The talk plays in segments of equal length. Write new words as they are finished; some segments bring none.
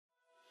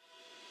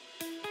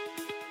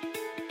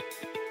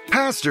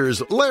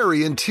Pastors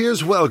Larry and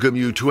Tiz welcome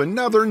you to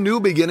another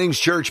New Beginnings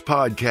Church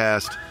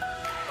podcast.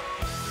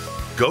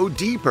 Go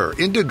deeper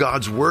into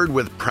God's Word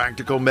with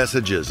practical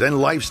messages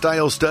and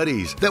lifestyle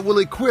studies that will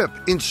equip,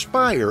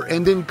 inspire,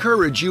 and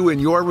encourage you in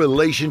your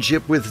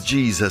relationship with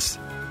Jesus.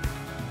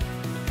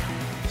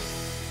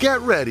 Get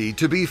ready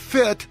to be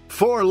fit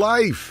for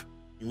life.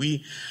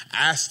 We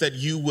ask that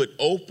you would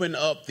open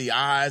up the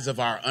eyes of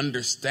our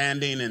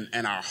understanding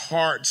and our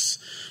hearts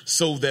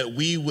so that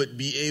we would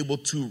be able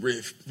to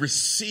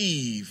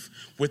receive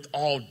with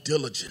all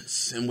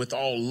diligence and with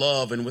all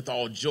love and with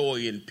all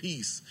joy and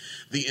peace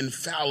the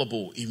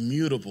infallible,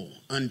 immutable,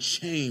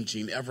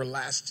 unchanging,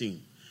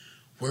 everlasting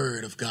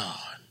Word of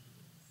God.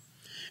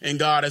 And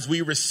God, as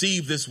we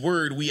receive this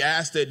Word, we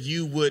ask that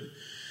you would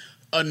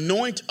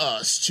anoint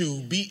us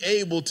to be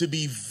able to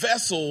be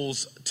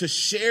vessels to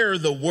share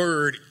the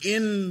word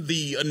in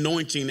the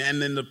anointing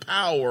and in the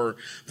power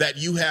that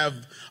you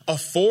have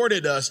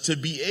afforded us to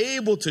be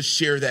able to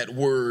share that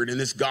word in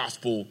this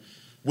gospel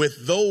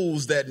with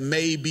those that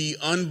may be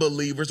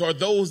unbelievers or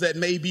those that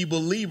may be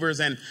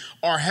believers and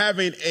are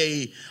having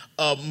a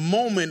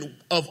moment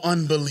of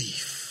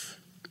unbelief.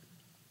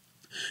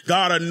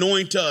 God,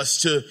 anoint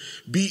us to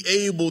be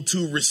able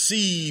to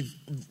receive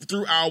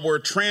through our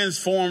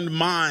transformed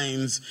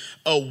minds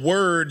a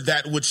word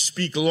that would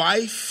speak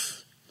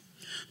life,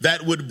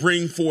 that would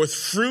bring forth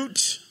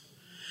fruit,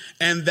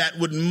 and that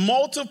would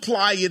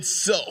multiply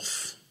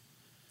itself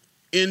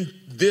in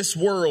this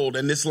world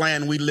and this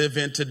land we live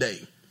in today.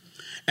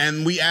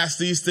 And we ask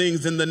these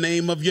things in the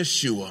name of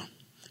Yeshua.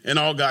 And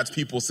all God's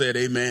people said,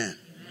 amen.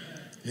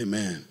 Amen.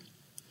 Amen.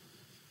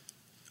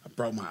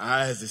 Brought my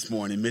eyes this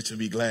morning. Mitch will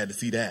be glad to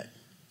see that.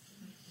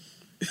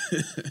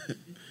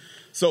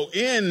 So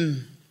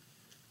in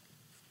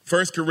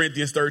 1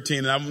 Corinthians 13,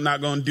 and I'm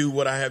not going to do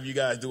what I have you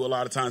guys do a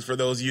lot of times for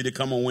those of you that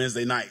come on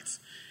Wednesday nights.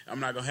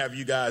 I'm not going to have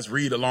you guys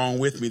read along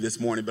with me this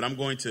morning, but I'm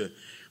going to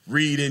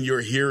read in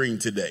your hearing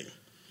today.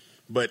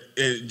 But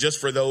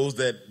just for those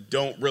that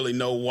don't really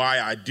know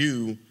why I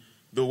do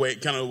the way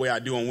I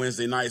do on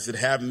Wednesday nights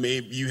that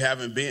maybe you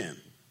haven't been.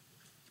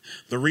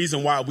 The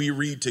reason why we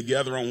read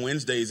together on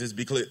Wednesdays is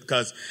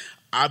because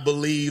I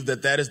believe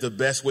that is the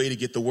best way to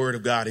get the word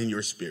of God in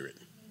your spirit.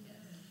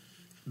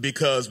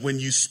 Because when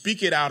you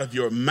speak it out of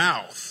your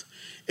mouth,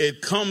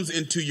 it comes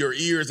into your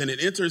ears and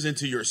it enters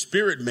into your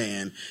spirit,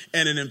 man,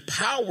 and it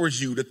empowers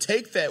you to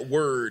take that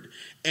word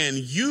and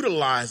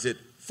utilize it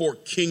for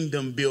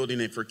kingdom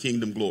building and for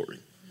kingdom glory.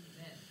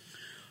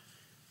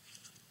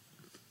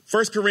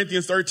 1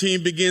 Corinthians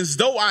 13 begins,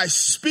 though I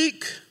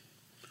speak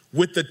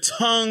with the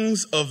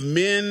tongues of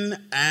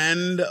men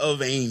and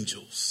of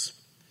angels,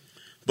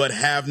 but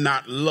have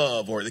not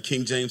love, or the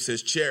King James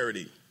says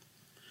charity,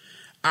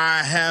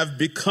 I have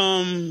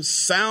become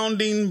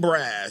sounding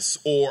brass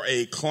or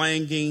a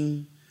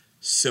clanging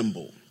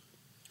cymbal.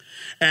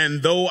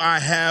 And though I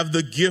have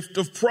the gift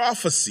of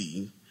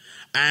prophecy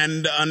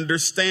and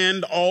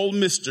understand all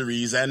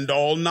mysteries and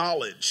all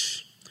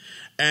knowledge,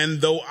 and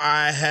though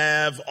I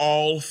have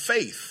all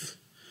faith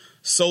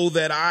so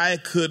that I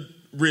could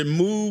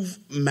remove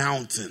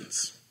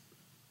mountains,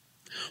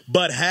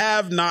 but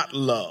have not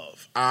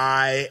love,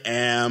 I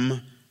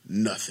am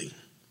nothing.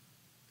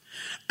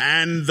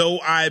 And though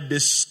I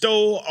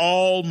bestow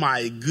all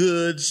my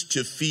goods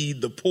to feed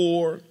the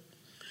poor,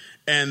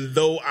 and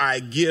though I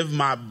give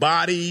my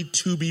body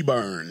to be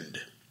burned,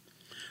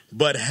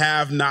 but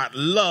have not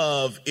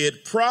love,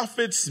 it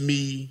profits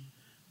me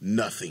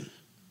nothing.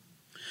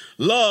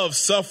 Love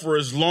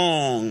suffers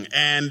long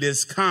and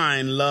is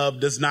kind.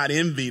 Love does not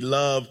envy.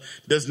 Love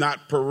does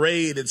not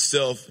parade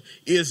itself,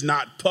 is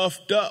not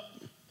puffed up,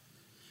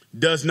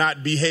 does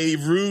not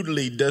behave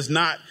rudely, does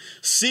not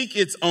seek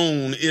its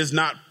own, is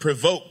not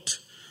provoked,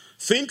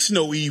 thinks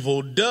no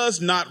evil, does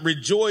not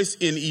rejoice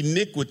in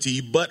iniquity,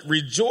 but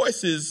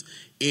rejoices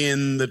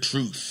in the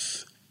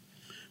truth,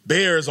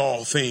 bears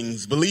all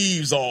things,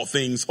 believes all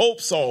things,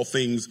 hopes all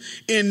things,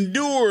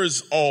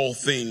 endures all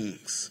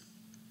things.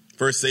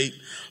 Verse 8,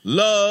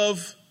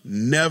 love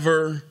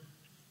never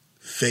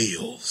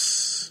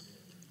fails.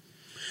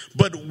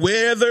 But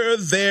whether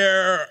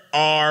there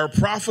are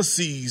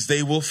prophecies,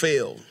 they will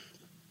fail.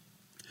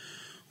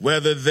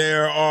 Whether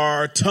there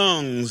are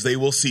tongues, they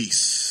will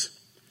cease.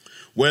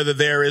 Whether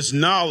there is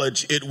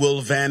knowledge, it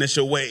will vanish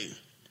away.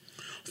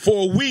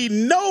 For we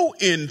know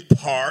in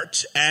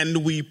part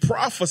and we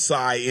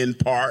prophesy in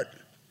part.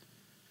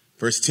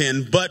 Verse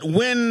 10, but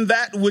when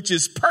that which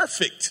is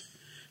perfect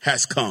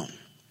has come,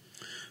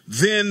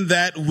 then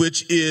that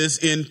which is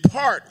in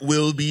part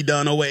will be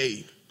done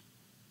away.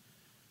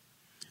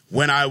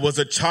 When I was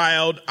a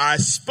child, I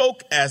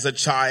spoke as a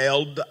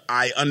child,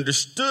 I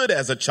understood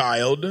as a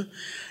child,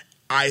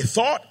 I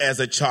thought as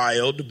a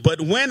child,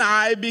 but when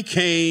I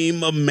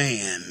became a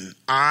man,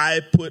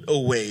 I put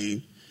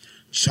away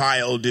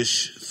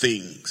childish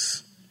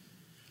things.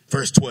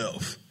 Verse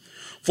 12,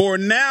 for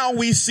now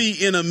we see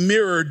in a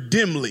mirror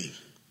dimly,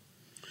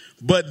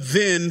 but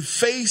then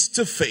face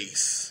to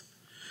face.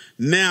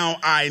 Now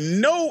I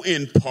know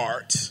in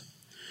part,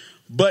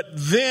 but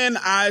then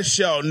I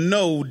shall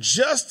know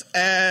just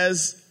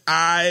as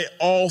I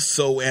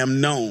also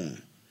am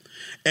known.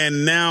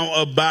 And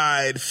now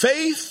abide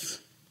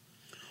faith,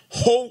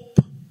 hope,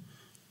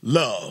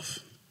 love.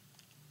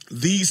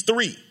 These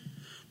three.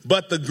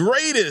 But the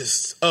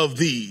greatest of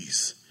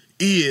these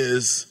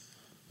is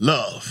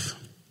love.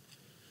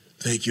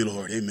 Thank you,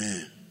 Lord.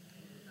 Amen.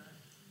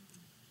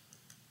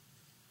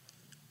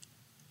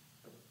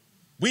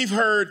 We've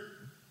heard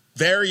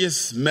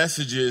various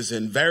messages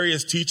and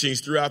various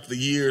teachings throughout the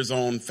years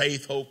on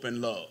faith, hope,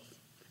 and love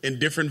in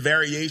different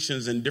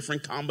variations and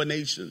different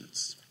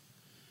combinations.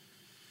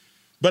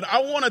 But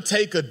I want to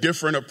take a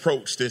different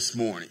approach this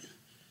morning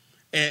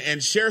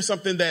and share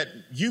something that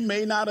you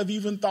may not have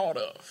even thought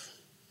of.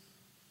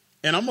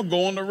 And I'm going to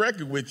go on the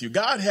record with you.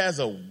 God has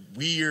a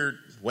weird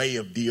way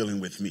of dealing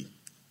with me.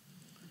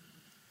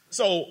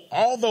 So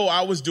although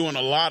I was doing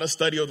a lot of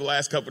study over the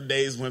last couple of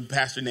days when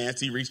Pastor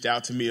Nancy reached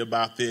out to me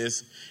about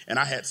this, and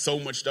I had so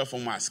much stuff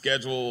on my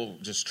schedule,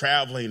 just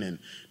traveling and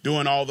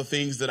doing all the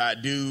things that I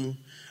do,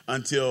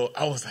 until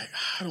I was like,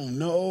 I don't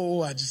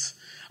know. I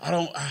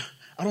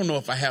don't know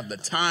if I have the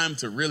time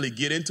to really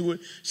get into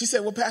it. She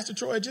said, well, Pastor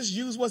Troy, just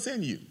use what's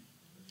in you.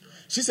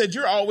 She said,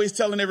 you're always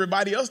telling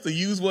everybody else to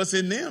use what's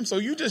in them, so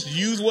you just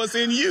use what's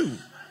in you.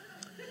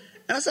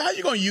 And I said, how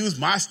you going to use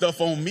my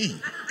stuff on me?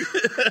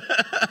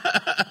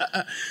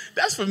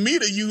 That's for me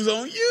to use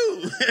on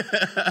you.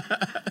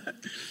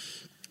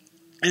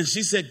 And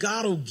she said,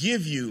 God will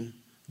give you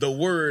the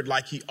word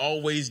like he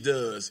always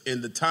does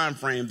in the time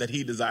frame that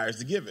he desires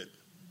to give it.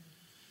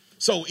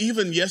 So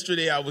even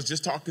yesterday, I was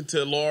just talking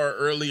to Laura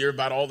earlier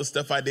about all the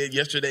stuff I did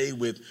yesterday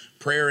with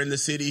prayer in the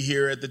city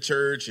here at the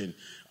church and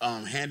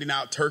handing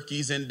out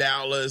turkeys in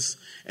Dallas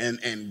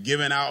and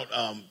giving out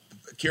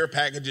care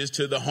packages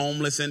to the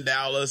homeless in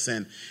Dallas.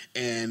 And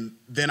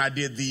then I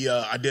did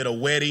a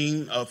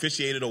wedding,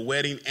 officiated a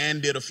wedding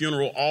and did a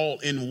funeral all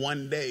in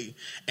one day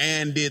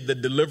and did the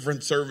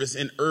deliverance service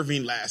in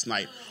Irving last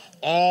night.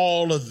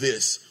 All of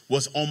this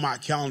was on my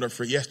calendar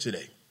for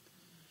yesterday.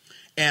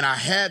 And I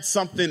had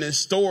something in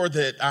store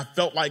that I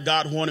felt like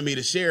God wanted me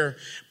to share.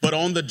 But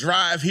on the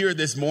drive here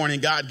this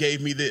morning, God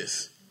gave me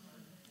this.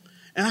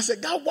 And I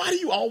said, God, why do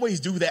you always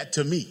do that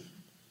to me?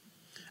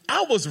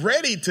 I was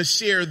ready to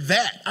share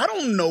that. I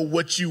don't know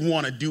what you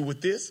want to do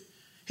with this.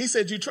 He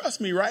said, you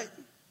trust me, right?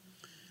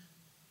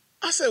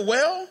 I said,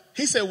 well,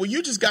 he said, well,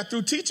 you just got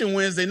through teaching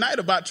Wednesday night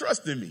about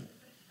trusting me.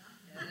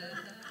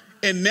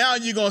 And now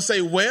you're going to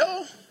say,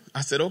 well,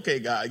 I said, okay,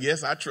 God,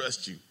 yes, I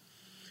trust you.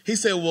 He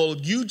said, well,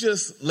 you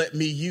just let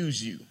me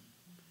use you.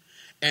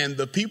 And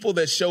the people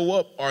that show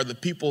up are the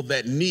people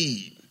that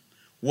need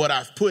what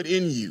I've put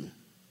in you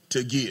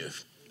to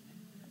give.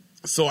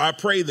 So I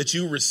pray that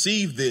you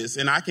receive this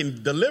and I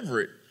can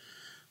deliver it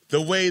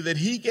the way that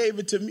he gave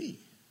it to me,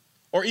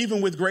 or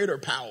even with greater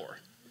power.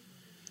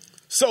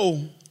 So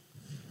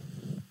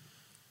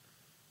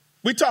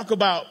we talk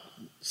about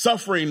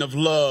suffering of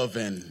love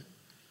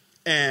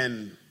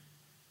and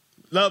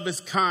love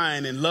is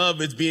kind and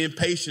love is being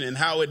patient and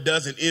how it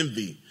doesn't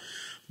envy.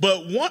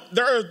 But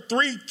there are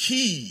three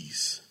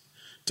keys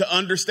to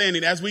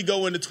understanding as we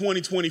go into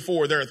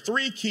 2024. There are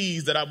three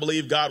keys that I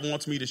believe God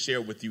wants me to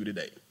share with you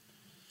today.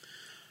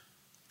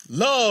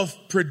 Love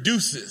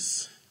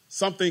produces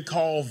something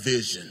called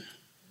vision.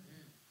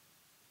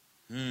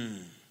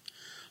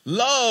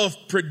 Love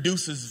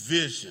produces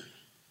vision.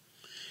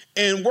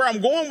 And where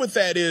I'm going with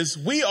that is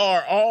we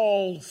are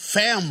all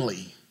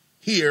family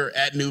here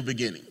at New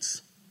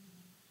Beginnings.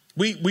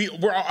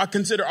 I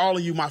consider all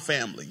of you my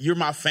family. You're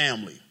my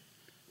family.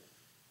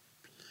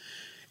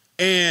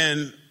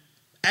 And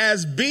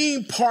as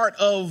being part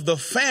of the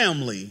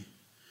family,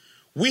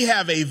 we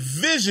have a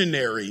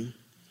visionary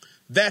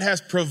that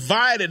has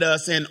provided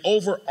us an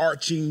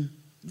overarching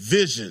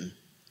vision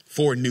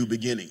for New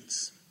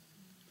Beginnings.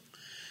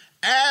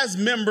 As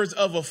members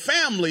of a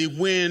family,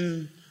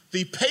 when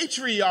the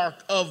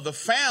patriarch of the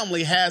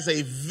family has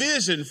a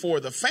vision for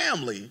the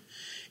family,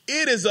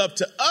 it is up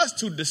to us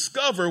to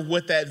discover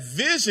what that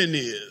vision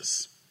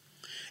is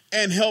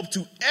and help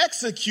to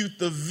execute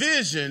the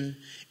vision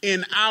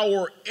in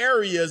our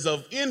areas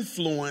of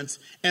influence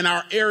and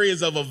our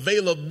areas of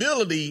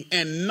availability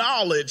and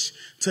knowledge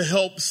to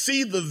help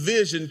see the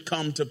vision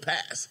come to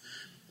pass.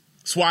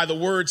 That's why the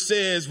word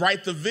says,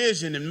 write the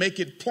vision and make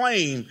it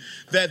plain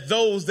that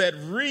those that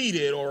read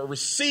it or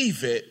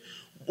receive it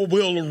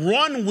will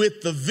run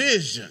with the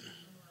vision.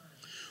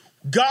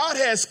 God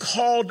has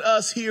called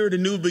us here to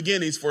New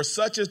Beginnings for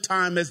such a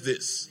time as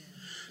this,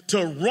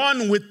 to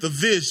run with the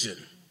vision.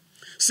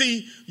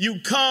 See, you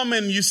come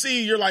and you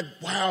see, you're like,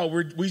 wow,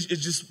 it's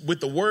just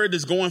with the word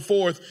that's going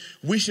forth,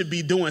 we should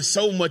be doing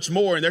so much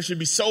more. And there should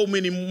be so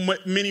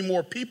many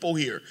more people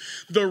here.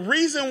 The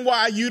reason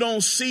why you don't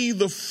see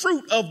the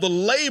fruit of the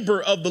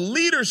labor of the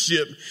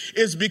leadership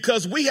is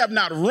because we have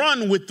not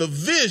run with the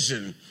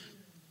vision.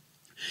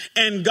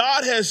 And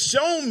God has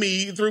shown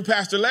me through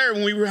Pastor Larry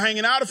when we were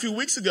hanging out a few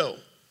weeks ago.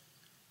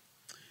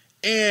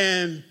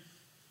 And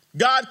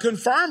God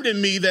confirmed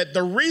in me that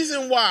the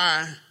reason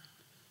why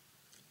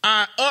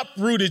I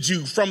uprooted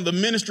you from the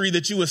ministry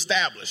that you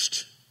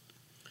established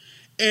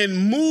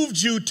and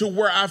moved you to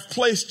where I've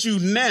placed you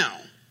now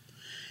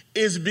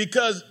is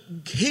because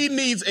he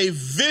needs a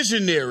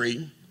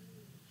visionary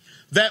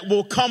that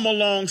will come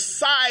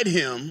alongside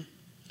him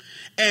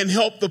and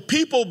help the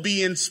people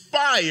be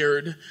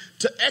inspired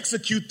to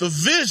execute the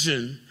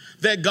vision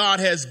that God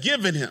has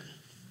given him.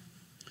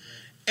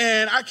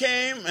 And I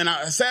came and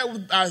I sat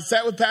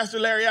with Pastor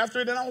Larry after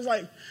it, and I was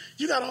like,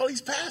 you got all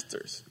these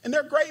pastors, and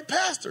they're great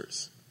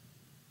pastors.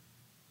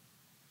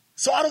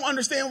 So I don't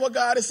understand what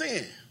God is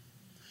saying.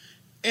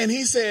 And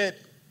he said,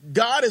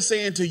 God is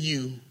saying to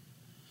you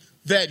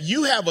that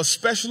you have a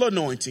special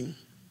anointing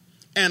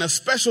and a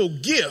special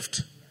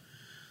gift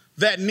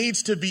that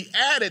needs to be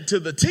added to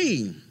the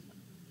team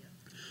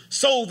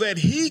so that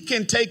he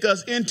can take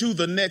us into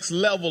the next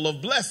level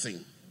of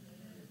blessing.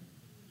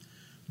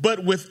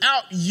 But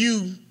without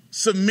you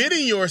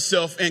submitting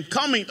yourself and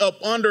coming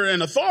up under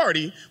an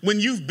authority when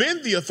you've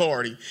been the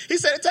authority. He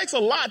said it takes a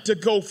lot to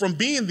go from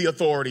being the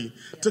authority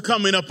to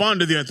coming up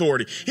under the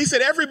authority. He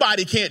said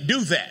everybody can't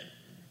do that.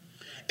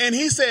 And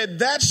he said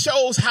that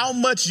shows how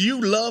much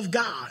you love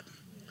God,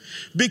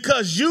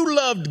 because you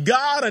loved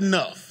God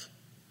enough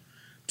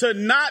to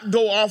not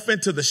go off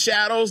into the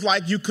shadows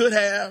like you could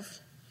have,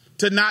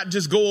 to not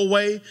just go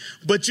away,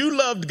 but you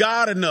loved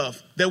God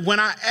enough that when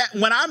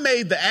I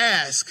made the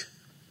ask,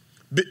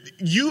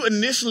 you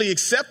initially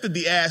accepted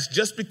the ask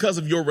just because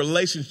of your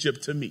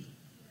relationship to me.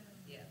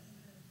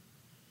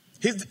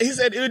 He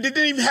said it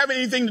didn't even have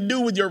anything to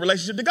do with your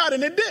relationship to God,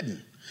 and it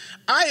didn't.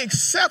 I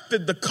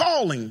accepted the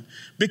calling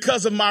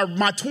because of my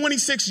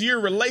 26-year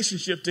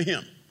relationship to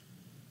him.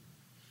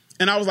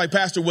 And I was like,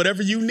 Pastor,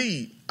 whatever you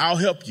need, I'll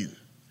help you.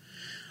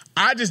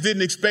 I just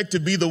didn't expect to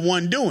be the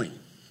one doing.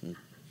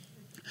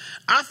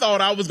 I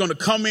thought I was going to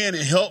come in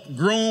and help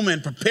groom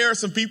and prepare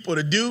some people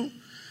to do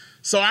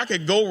so I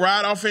could go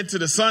right off into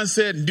the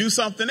sunset and do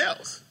something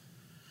else.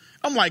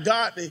 I'm like,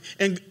 God,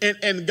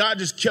 and God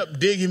just kept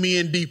digging me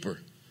in deeper.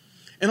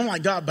 And I'm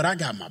like, God, but I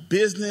got my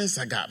business.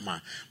 I got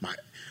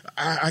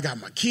I got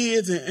my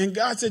kids. And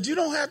God said, you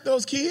don't have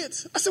those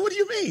kids? I said, what do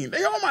you mean?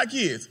 They are my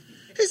kids.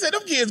 He said,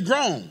 them kids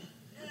grown.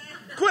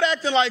 Quit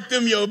acting like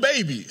them your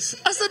babies.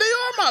 I said, they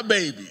are my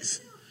babies.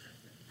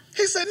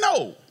 He said,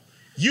 no,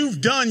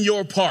 you've done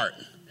your part.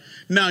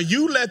 Now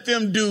you let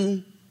them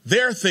do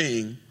their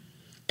thing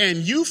and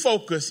you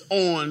focus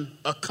on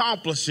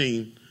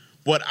accomplishing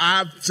what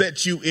I've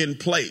set you in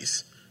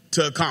place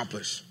to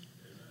accomplish.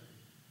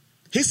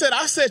 He said,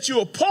 I set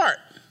you apart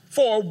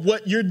for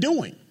what you're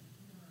doing.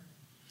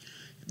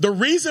 The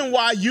reason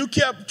why you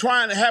kept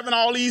having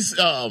all these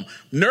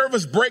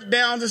nervous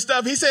breakdowns and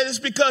stuff, he said it's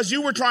because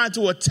you were trying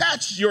to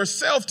attach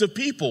yourself to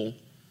people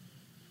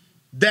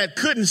that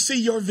couldn't see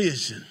your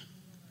vision.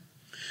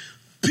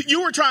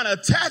 You were trying to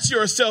attach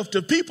yourself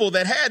to people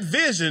that had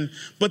vision,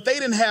 but they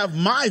didn't have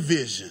my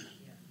vision.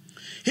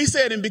 He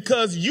said, and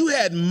because you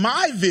had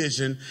my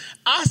vision,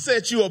 I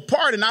set you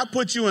apart and I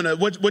put you in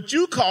what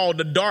you called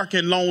a dark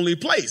and lonely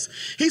place.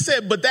 He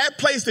said, but that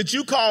place that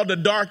you called a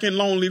dark and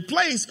lonely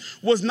place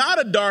was not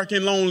a dark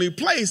and lonely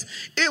place.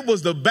 It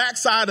was the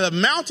backside of the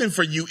mountain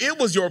for you. It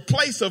was your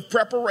place of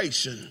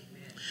preparation.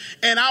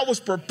 And I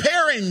was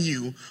preparing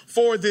you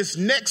for this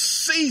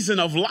next season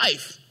of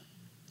life.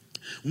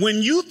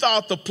 When you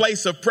thought the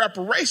place of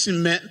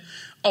preparation meant,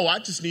 oh, I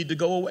just need to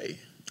go away.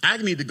 I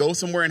need to go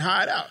somewhere and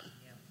hide out.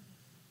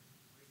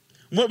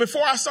 Well,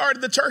 before I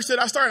started the church that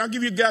I started, I'll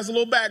give you guys a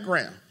little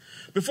background.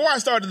 Before I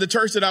started the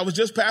church that I was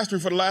just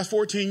pastoring for the last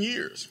 14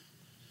 years,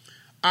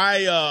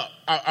 I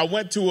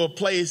went to a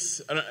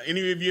place.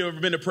 Any of you ever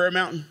been to Prayer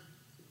Mountain?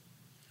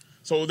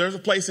 So there's a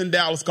place in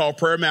Dallas called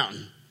Prayer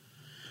Mountain.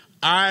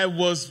 I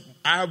was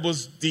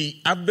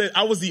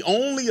the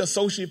only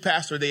associate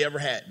pastor they ever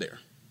had there.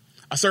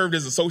 I served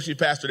as associate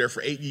pastor there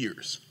for 8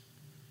 years.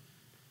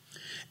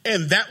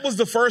 And that was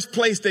the first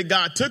place that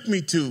God took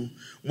me to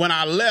when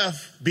I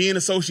left being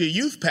associate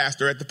youth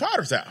pastor at the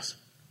Potter's House.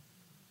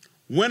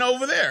 Went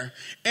over there.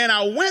 And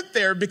I went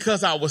there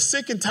because I was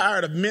sick and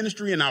tired of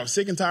ministry and I was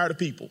sick and tired of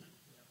people.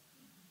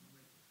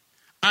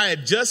 I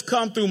had just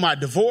come through my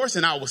divorce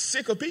and I was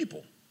sick of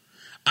people.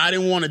 I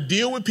didn't want to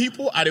deal with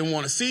people. I didn't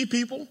want to see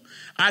people.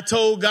 I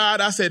told God,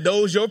 I said,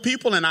 those your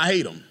people and I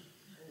hate them.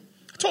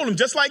 I told him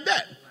just like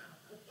that.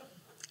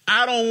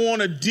 I don't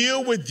want to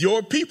deal with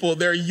your people.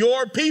 They're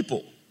your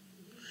people.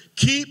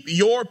 Keep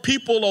your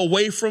people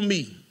away from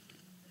me.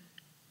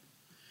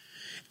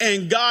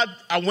 And God,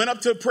 I went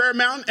up to Prayer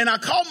Mountain and I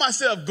called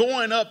myself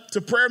going up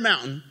to Prayer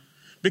Mountain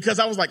because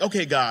I was like,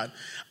 okay, God,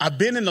 I've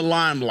been in the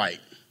limelight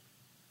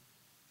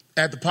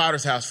at the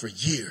Potter's House for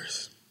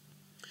years.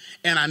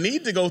 And I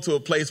need to go to a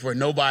place where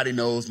nobody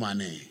knows my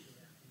name.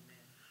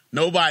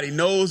 Nobody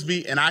knows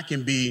me and I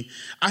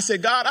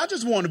said, God, I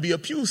just want to be a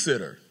pew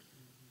sitter.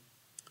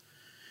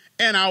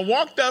 And I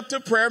walked up to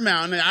Prayer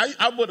Mountain, and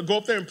I would go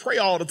up there and pray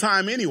all the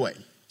time anyway,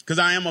 because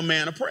I am a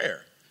man of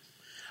prayer.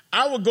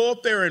 I would go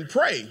up there and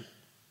pray,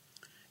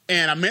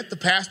 and I met the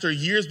pastor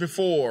years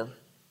before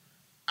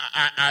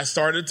I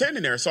started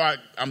attending there. So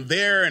I'm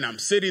there, and I'm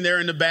sitting there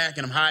in the back,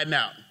 and I'm hiding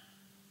out.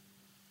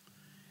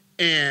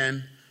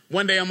 And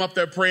One day I'm up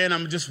there praying.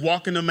 I'm just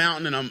walking the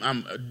mountain and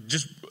I'm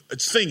just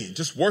singing,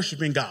 just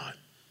worshiping God.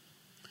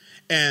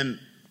 And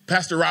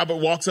Pastor Robert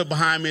walks up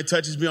behind me and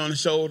touches me on the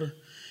shoulder.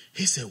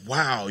 He said,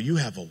 wow, you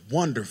have a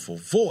wonderful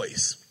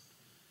voice.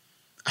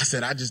 I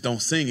said, I just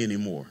don't sing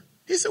anymore.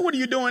 He said, what are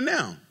you doing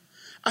now?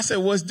 I said,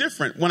 well, it's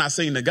different. When I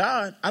sing to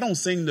God, I don't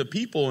sing to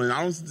people and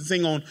I don't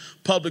sing on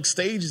public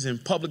stages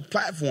and public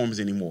platforms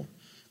anymore.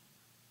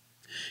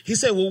 He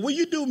said, well, will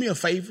you do me a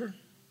favor?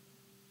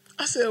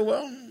 I said,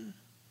 well,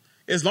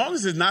 as long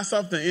as it's not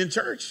something in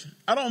church,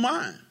 I don't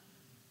mind.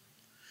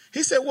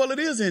 He said, well, it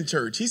is in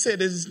church. He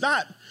said, it's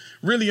not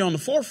really on the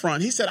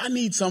forefront. He said, I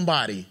need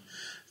somebody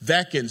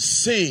that can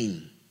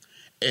sing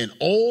an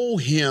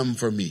old hymn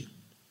for me.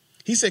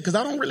 He said, because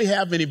I don't really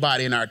have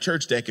anybody in our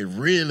church that can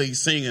really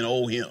sing an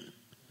old hymn.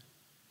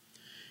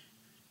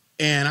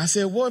 And I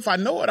said, well, if I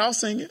know it, I'll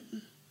sing it.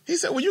 He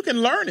said, well, you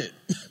can learn it.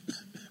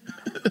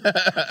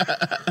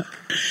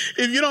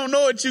 If you don't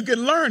know it, you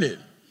can learn it.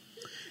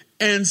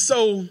 And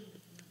so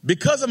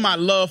because of my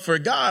love for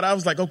God, I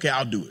was like, okay,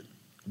 I'll do it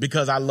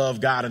because I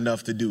love God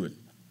enough to do it.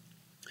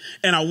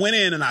 And I went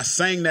in and I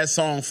sang that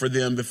song for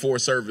them before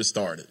service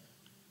started.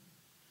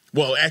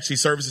 Well, actually,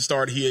 services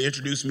started. He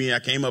introduced me. I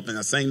came up and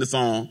I sang the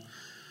song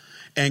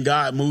and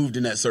God moved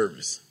in that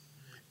service.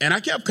 And I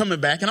kept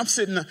coming back and I'm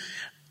sitting.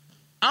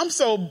 I'm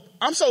so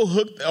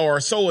hooked or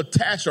so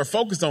attached or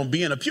focused on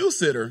being a pew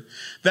sitter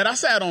that I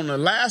sat on the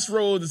last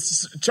row of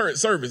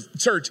the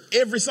church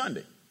every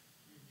Sunday.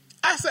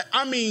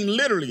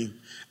 Literally,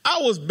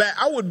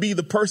 I would be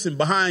the person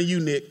behind you,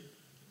 Nick,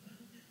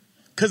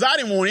 because I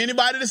didn't want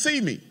anybody to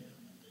see me.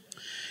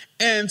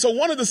 And so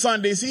one of the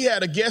Sundays he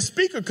had a guest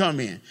speaker come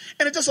in,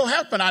 and it just so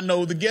happened I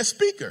know the guest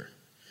speaker.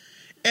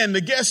 And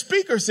the guest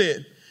speaker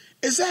said,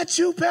 "Is that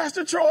you,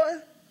 Pastor Troy?"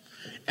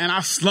 And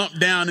I slumped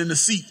down in the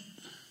seat.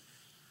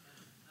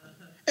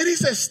 And he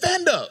said,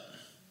 "Stand up."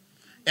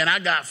 And I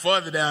got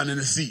further down in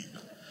the seat.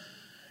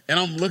 And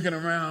I'm looking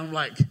around, I'm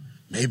like,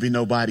 maybe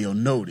nobody will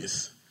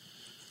notice.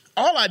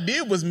 All I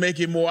did was make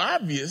it more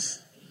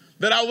obvious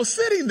that I was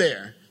sitting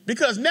there.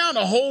 Because now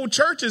the whole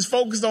church is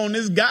focused on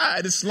this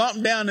guy that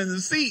slumped down in the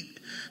seat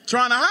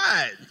trying to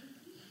hide.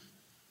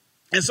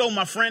 And so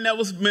my friend that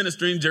was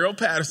ministering, Gerald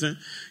Patterson,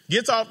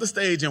 gets off the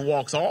stage and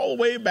walks all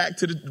the way back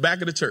to the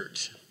back of the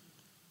church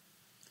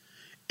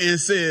and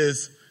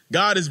says,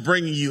 God is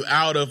bringing you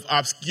out of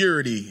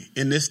obscurity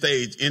in this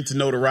stage into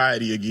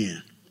notoriety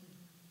again.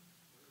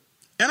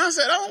 And I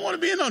said, I don't want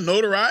to be in no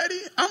notoriety.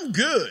 I'm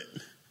good.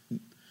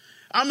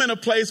 I'm in a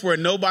place where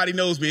nobody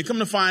knows me. And come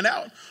to find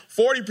out,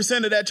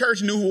 40% of that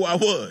church knew who I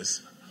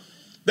was.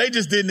 They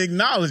just didn't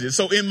acknowledge it.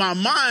 So in my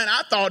mind,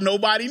 I thought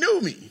nobody knew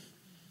me.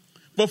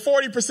 But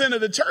 40% of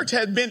the church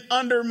had been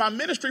under my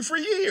ministry for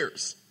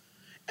years.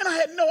 And I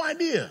had no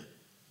idea.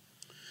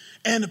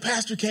 And the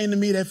pastor came to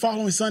me that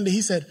following Sunday.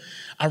 He said,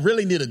 I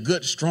really need a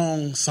good,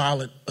 strong,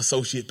 solid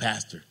associate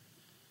pastor.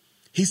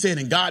 He said,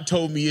 and God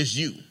told me it's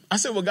you. I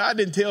said, well, God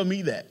didn't tell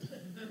me that.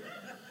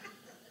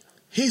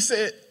 He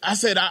said,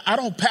 I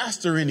don't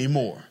pastor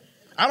anymore.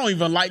 I don't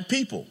even like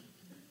people.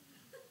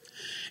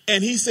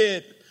 And he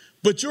said,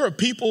 but you're a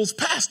people's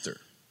pastor.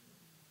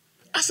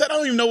 I said, I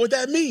don't even know what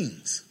that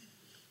means.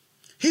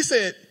 He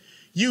said,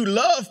 you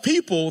love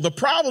people. The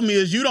problem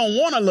is you don't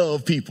want to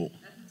love people.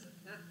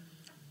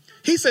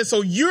 He said,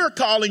 so you're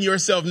calling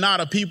yourself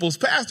not a people's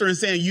pastor and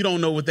saying you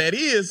don't know what that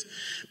is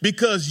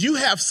because you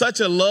have such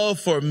a love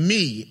for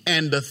me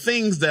and the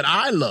things that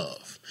I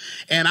love.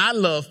 And I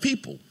love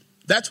people.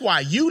 That's why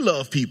you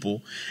love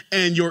people.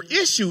 And your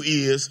issue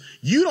is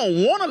you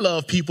don't want to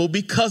love people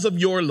because of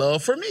your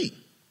love for me.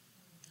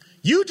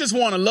 You just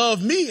want to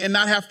love me and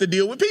not have to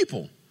deal with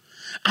people.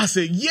 I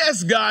said,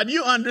 yes, God,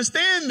 you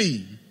understand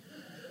me.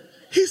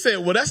 He said,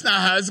 well, that's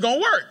not how it's going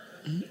to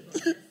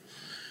work.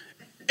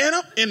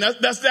 And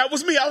that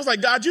was me. I was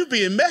like, God, you're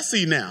being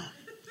messy now.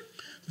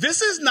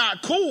 This is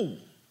not cool.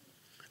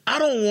 I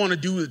don't want to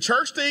do the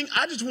church thing.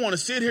 I just want to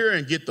sit here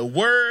and get the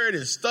word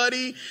and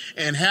study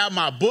and have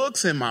my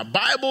books and my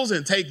Bibles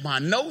and take my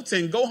notes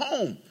and go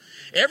home.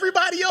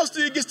 Everybody else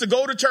gets to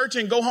go to church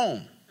and go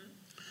home.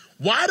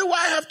 Why do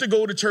I have to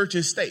go to church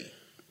and stay?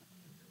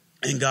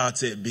 And God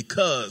said,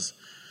 because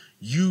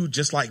you,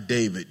 just like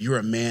David, you're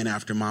a man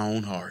after my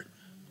own heart.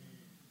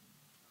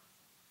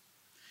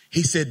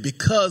 He said,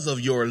 because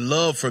of your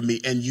love for me,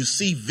 and you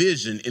see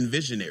vision in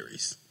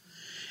visionaries.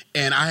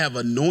 And I have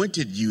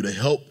anointed you to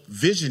help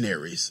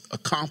visionaries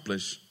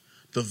accomplish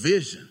the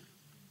vision.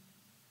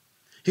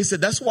 He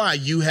said, that's why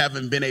you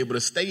haven't been able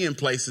to stay in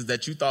places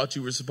that you thought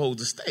you were supposed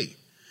to stay.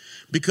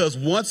 Because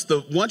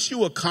once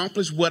you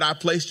accomplish what I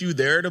placed you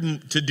there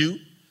to do,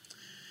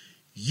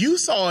 you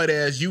saw it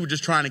as you were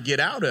just trying to get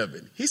out of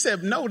it. He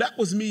said, no, that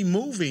was me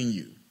moving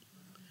you.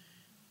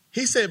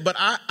 He said, but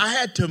I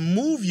had to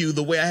move you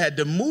the way I had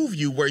to move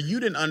you where you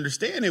didn't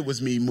understand it was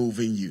me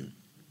moving you.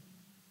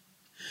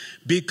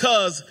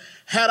 Because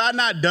had I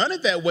not done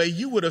it that way,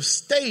 you would have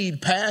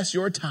stayed past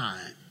your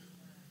time.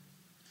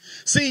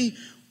 See,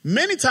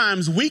 many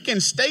times we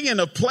can stay in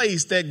a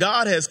place that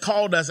God has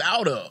called us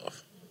out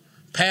of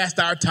past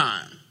our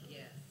time.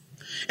 Yes.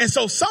 And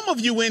so some of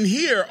you in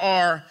here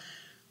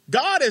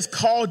God has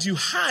called you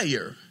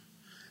higher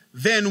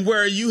than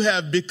where you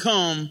have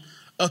become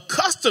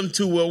accustomed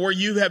to or where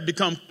you have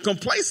become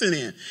complacent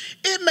in.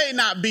 It may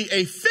not be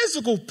a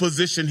physical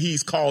position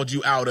he's called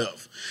you out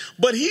of,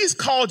 but he's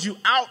called you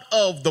out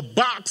of the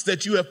box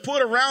that you have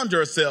put around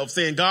yourself,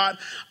 saying, God,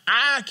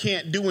 I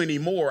can't do any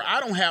more. I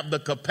don't have the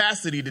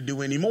capacity to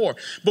do any more.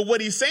 But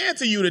what he's saying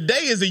to you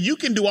today is that you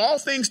can do all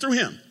things through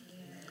him.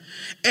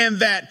 And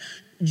that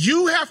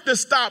you have to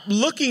stop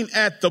looking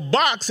at the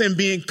box and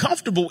being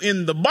comfortable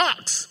in the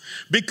box,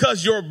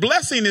 because your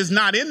blessing is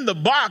not in the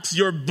box.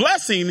 Your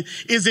blessing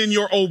is in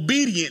your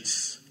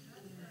obedience.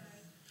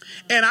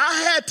 And I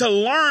had to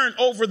learn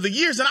over the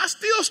years, and I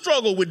still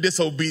struggle with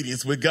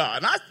disobedience with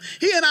God.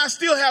 He and I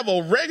still have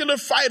a regular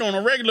fight on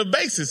a regular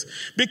basis,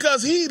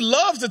 because he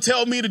loves to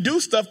tell me to do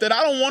stuff that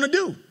I don't want to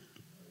do.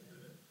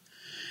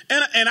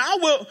 And I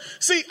will,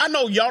 see, I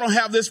know y'all don't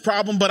have this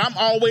problem, but I'm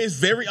always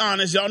very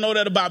honest. Y'all know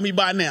that about me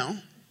by now.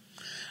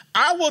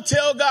 I will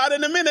tell God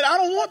in a minute, I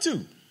don't want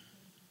to.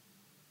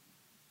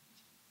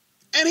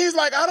 And he's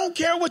like, I don't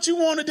care what you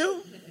want to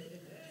do.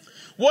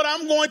 What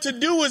I'm going to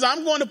do is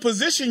I'm going to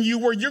position you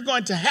where you're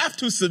going to have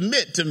to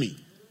submit to me.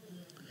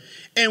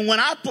 And when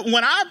I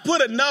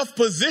put enough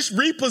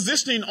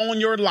repositioning on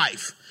your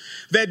life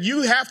that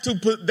you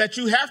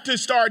have to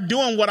start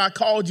doing what I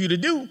called you to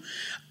do,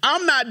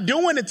 I'm not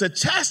doing it to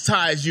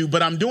chastise you,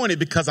 but I'm doing it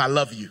because I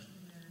love you.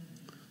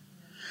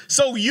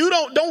 So you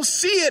don't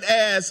see it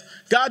as,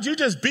 God, you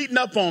just beating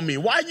up on me.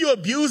 Why are you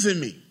abusing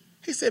me?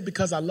 He said,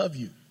 because I love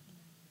you.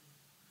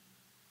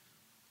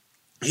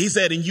 He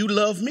said, and you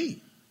love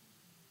me.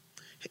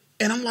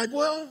 And I'm like,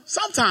 well,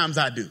 sometimes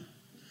I do.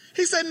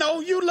 He said, no,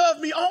 you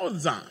love me all the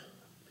time.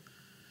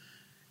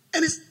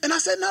 And I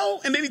said, no.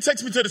 And then he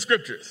takes me to the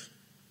scriptures.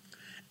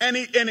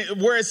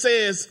 Where it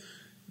says,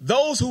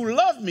 those who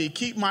love me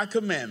keep my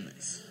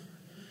commandments.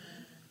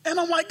 And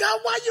I'm like, God,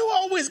 why you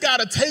always got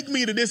to take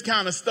me to this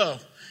kind of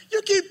stuff?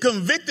 You keep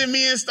convicting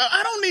me and stuff.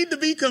 I don't need to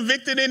be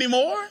convicted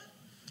anymore.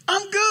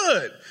 I'm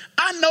good.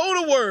 I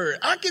know the word.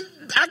 I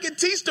can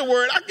teach the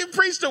word. I can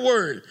preach the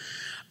word.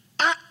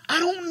 I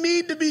don't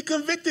need to be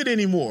convicted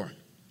anymore.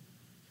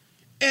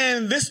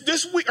 And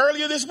this week,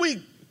 earlier this week,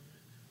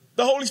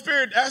 the Holy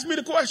Spirit asked me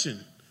the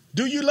question,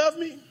 do you love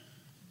me?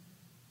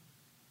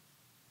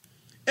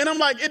 And I'm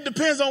like, it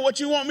depends on what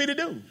you want me to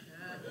do.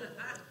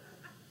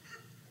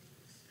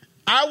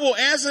 I will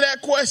answer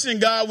that question,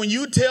 God, when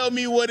you tell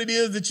me what it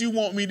is that you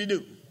want me to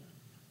do.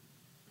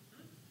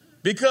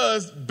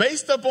 Because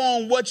based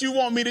upon what you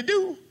want me to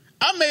do,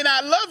 I may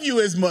not love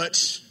you as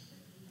much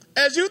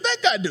as you think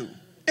I do.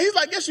 And he's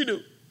like, yes, you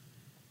do.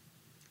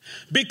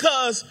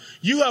 Because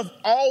you have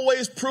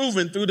always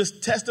proven through this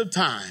test of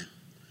time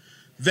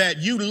that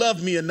you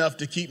love me enough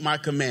to keep my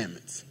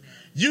commandments.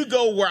 You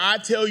go where I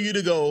tell you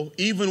to go,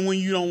 even when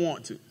you don't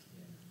want to.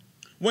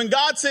 When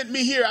God sent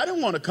me here, I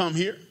didn't want to come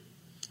here.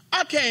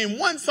 I came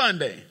one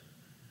Sunday,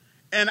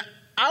 and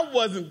I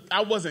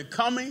wasn't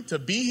coming to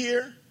be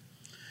here.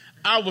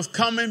 I was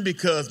coming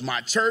because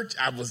my church,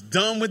 I was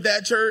done with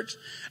that church.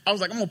 I was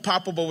like, I'm going to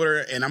pop up over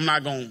there, and I'm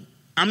not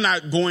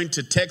going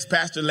to text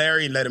Pastor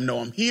Larry and let him know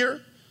I'm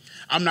here.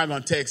 I'm not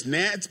going to text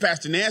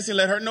Pastor Nancy and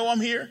let her know I'm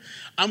here.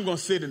 I'm going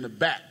to sit in the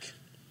back.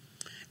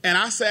 And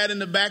I sat in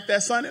the back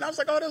that Sunday, and I was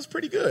like, oh, that was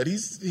pretty good.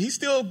 He's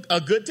still a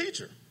good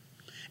teacher.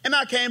 And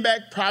I came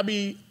back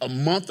probably a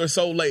month or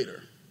so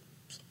later.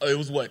 It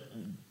was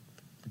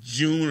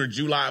June or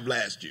July of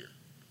last year.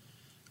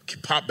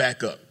 Popped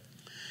back up.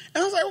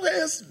 And I was like,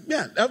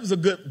 okay, that was a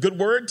good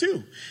word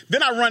too.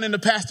 Then I run into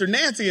Pastor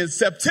Nancy in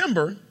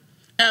September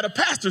at a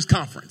pastor's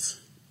conference.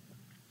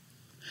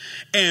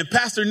 And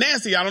Pastor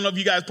Nancy, I don't know if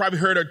you guys probably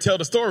heard her tell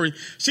the story.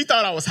 She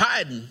thought I was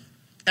hiding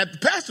at the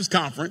pastor's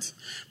conference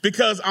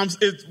because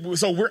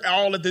so we're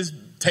all at this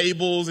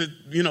tables,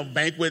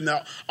 banquet, and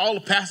all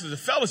the pastors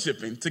are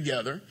fellowshipping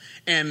together,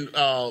 and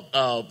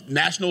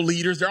national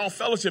leaders, they're all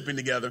fellowshipping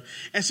together.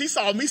 And she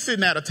saw me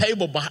sitting at a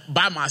table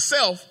by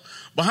myself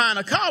behind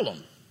a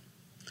column.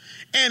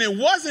 And it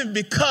wasn't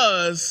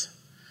because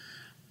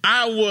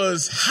I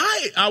was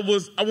hiding.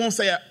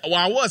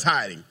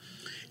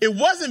 It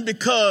wasn't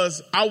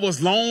because I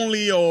was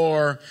lonely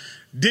or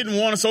didn't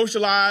want to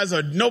socialize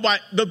or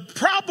nobody. The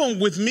problem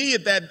with me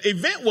at that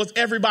event was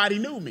everybody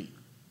knew me.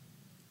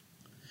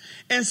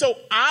 And so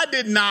I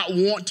did not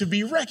want to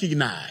be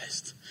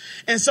recognized.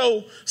 And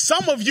so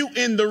some of you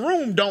in the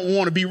room don't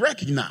want to be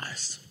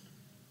recognized.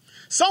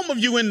 Some of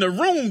you in the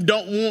room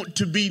don't want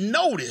to be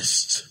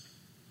noticed.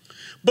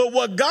 But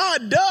what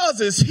God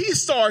does is he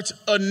starts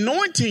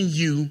anointing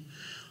you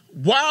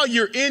while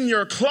you're in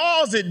your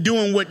closet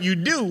doing what you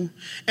do.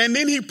 And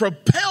then he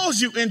propels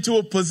you into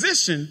a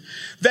position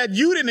that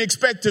you didn't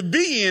expect to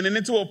be in, and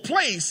into a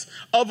place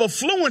of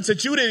affluence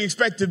that you didn't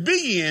expect to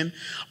be in,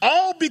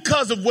 all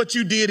because of what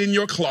you did in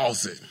your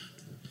closet.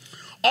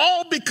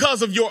 All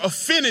because of your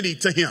affinity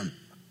to him.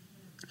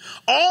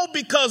 All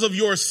because of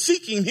your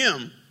seeking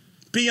him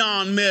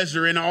beyond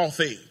measure in all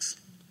things.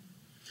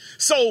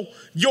 So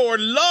your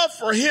love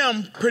for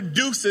him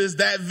produces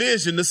that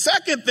vision. The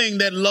second thing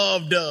that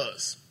love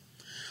does,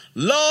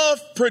 love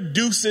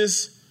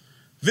produces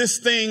this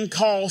thing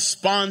called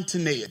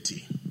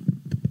spontaneity.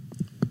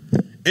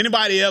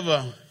 Anybody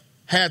ever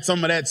had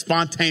some of that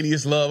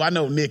spontaneous love? I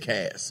know Nick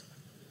has.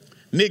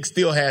 Nick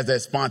still has that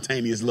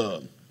spontaneous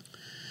love.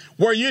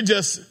 Where you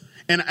just,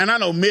 and I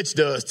know Mitch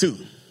does too.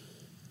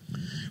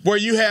 Where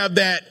you have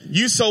that,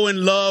 you so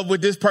in love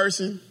with this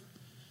person,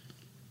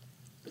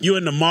 you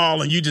in the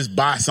mall and you just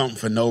buy something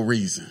for no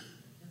reason.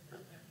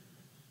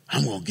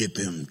 I'm going to get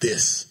them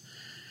this.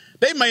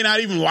 They may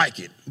not even like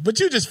it, but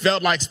you just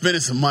felt like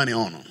spending some money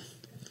on them.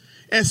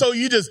 And so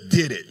you just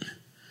did it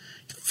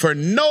for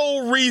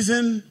no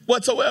reason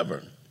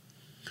whatsoever.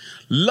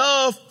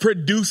 Love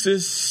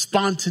produces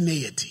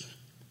spontaneity.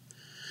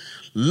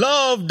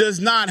 Love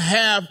does not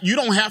have, you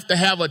don't have to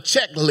have a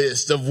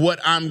checklist of what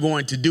I'm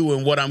going to do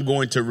and what I'm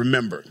going to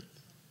remember.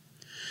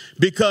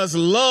 Because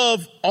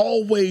love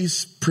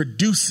always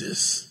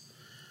produces,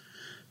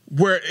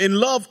 and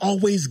love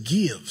always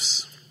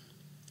gives.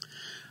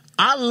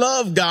 I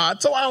love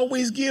God, so I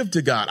always give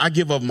to God. I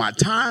give of my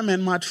time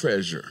and my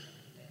treasure.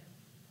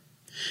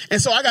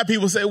 And so I got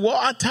people say, well,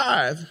 I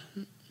tithe.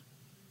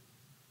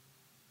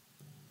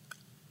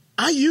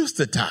 I used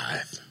to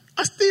tithe.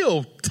 I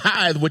still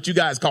tithe what you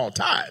guys call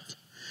tithe.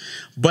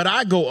 But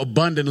I go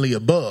abundantly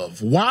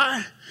above.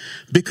 Why?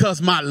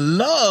 Because my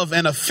love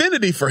and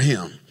affinity for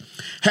him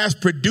has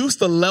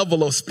produced a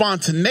level of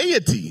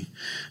spontaneity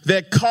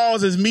that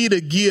causes me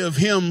to give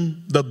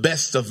him the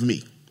best of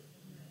me.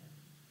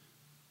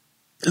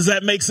 Does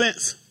that make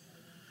sense?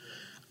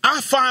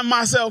 I find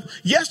myself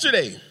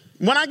yesterday,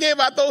 when I gave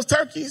out those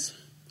turkeys,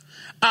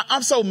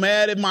 I'm so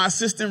mad at my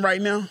assistant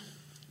right now.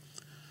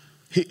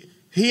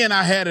 He and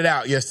I had it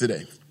out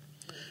yesterday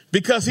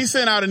because he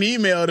sent out an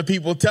email to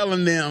people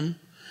telling them,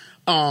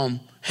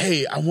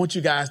 hey, I want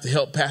you guys to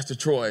help Pastor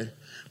Troy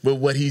with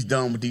what he's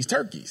done with these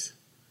turkeys.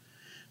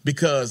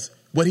 Because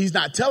what he's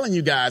not telling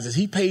you guys is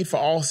he paid for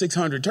all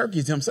 600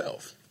 turkeys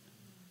himself.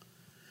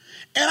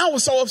 And I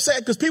was so upset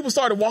because people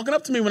started walking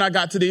up to me when I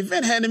got to the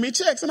event, handing me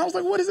checks. And I was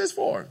like, what is this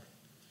for?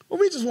 Well,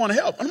 we just want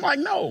to help. And I'm like,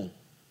 no.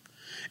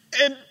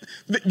 And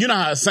you know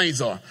how the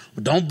saints are.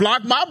 Well, don't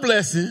block my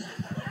blessing.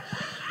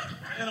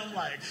 And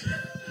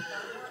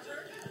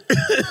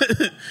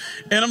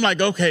I'm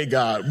like, okay,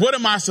 God, what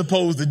am I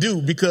supposed to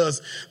do?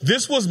 Because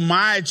this was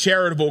my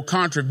charitable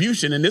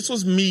contribution, and this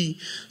was me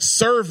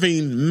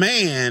serving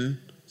man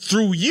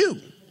through you.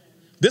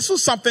 This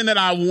was something that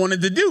I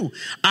wanted to do.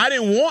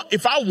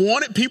 If I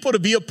wanted people to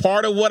be a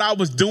part of what I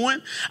was doing,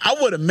 I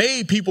would have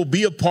made people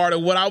be a part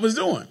of what I was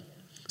doing.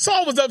 So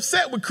I was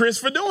upset with Chris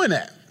for doing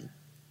that.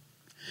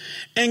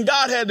 And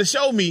God had to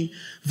show me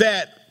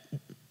that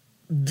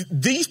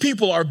these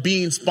people are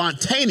being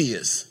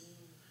spontaneous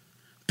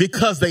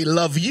because they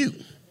love you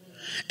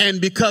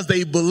and because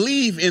they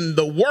believe in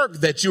the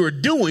work that you're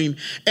doing,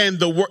 and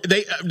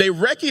they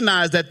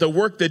recognize that the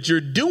work that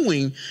you're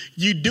doing,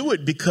 you do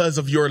it because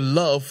of your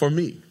love for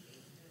me.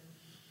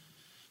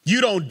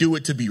 You don't do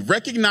it to be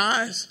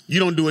recognized. You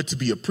don't do it to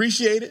be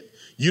appreciated.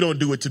 You don't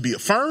do it to be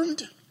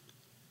affirmed.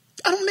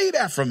 I don't need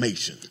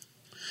affirmation.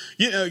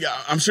 You know,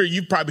 I'm sure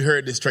you've probably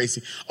heard this,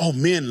 Tracy. Oh,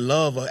 men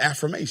love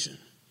affirmation.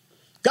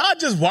 God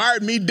just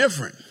wired me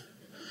different.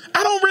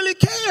 I don't really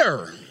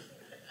care.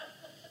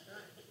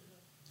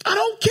 I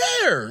don't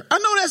care. I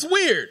know that's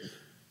weird.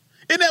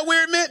 Isn't that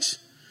weird, Mitch?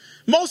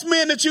 Most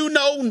men that you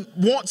know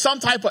want some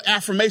type of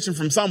affirmation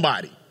from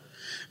somebody.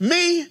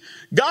 Me,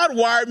 God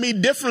wired me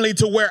differently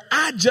to where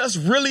I just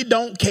really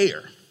don't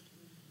care.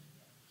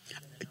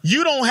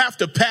 You don't have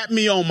to pat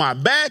me on my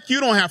back.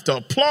 You don't have to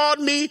applaud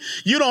me.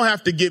 You don't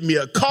have to give me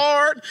a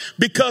card,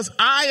 because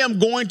I am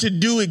going to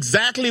do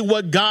exactly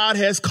what God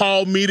has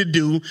called me to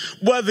do,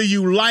 whether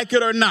you like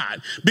it or not.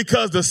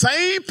 Because the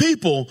same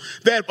people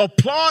that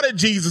applauded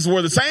Jesus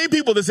were the same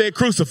people that said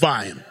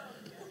crucify him.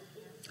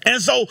 And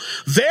so,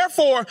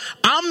 therefore,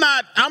 I'm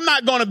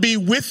not going to be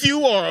with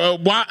you, or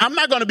I'm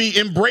not going to be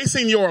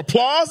embracing your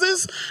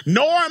applauses,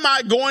 nor am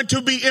I going to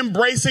be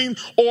embracing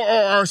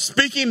or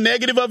speaking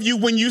negative of you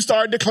when you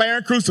start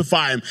declaring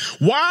crucify him.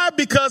 Why?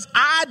 Because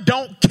I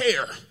don't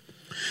care.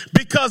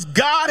 Because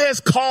God has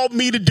called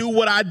me to do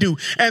what I do.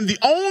 And the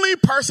only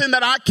person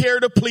that I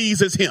care to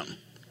please is him.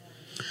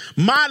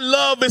 My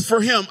love is for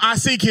him. I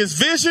seek his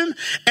vision,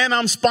 and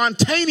I'm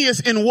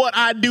spontaneous in what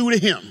I do to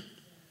him.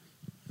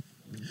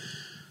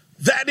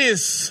 It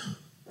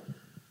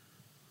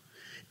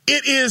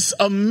is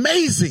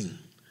amazing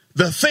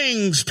the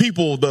things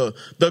people,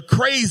 the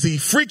crazy,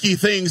 freaky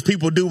things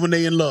people do when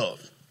they're in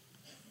love.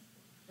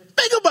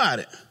 Think about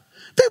it.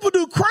 People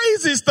do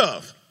crazy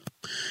stuff.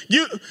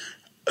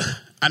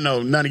 I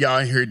know none of y'all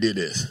in here did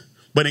this,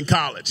 but in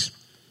college,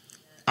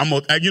 I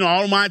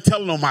don't mind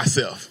telling on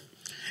myself.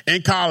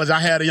 In college, I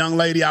had a young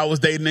lady I was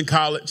dating in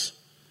college,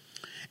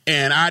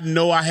 and I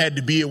know I had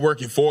to be at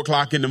work at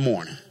 4:00 in the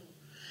morning.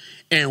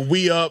 And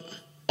we up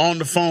on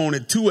the phone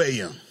at 2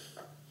 a.m.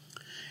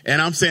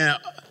 And I'm saying,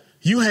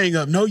 you hang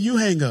up. No, you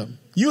hang up.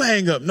 You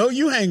hang up. No,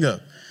 you hang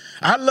up.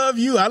 I love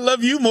you. I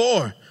love you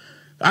more.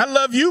 I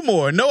love you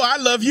more. No, I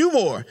love you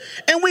more.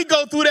 And we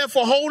go through that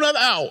for a whole nother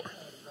hour.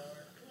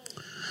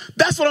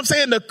 That's what I'm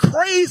saying. The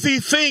crazy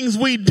things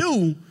we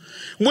do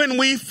when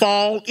we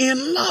fall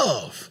in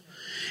love.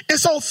 And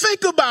so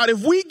think about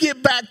if we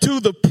get back to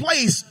the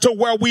place to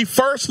where we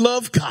first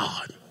loved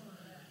God,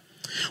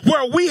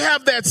 where we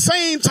have that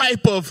same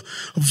type of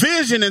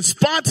vision and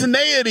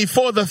spontaneity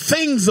for the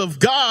things of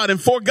God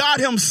and for God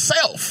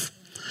himself,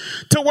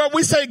 to where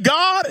we say,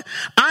 God,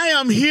 I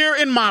am here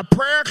in my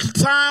prayer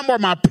time or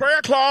my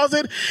prayer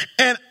closet,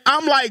 and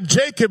I'm like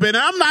Jacob, and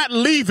I'm not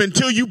leaving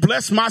till you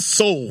bless my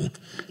soul.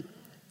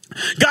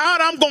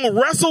 God, I'm going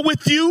to wrestle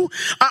with you.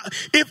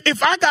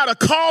 If I got to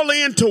call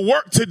in to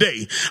work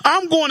today,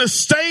 I'm going to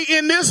stay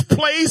in this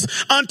place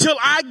until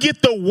I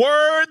get the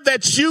word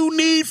that you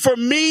need for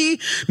me,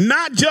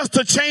 not just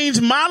to change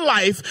my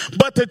life,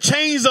 but to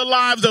change the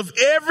lives of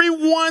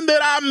everyone that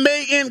I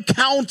may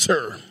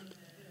encounter.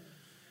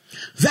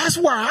 That's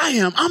where I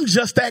am. I'm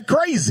just that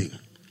crazy.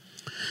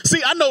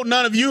 See, I know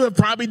none of you have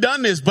probably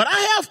done this, but I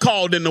have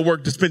called into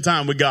work to spend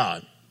time with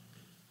God.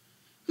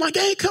 I'm like,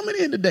 I ain't coming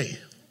in today.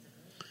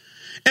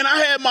 And I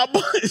had my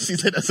boss, she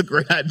said, that's a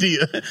great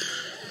idea.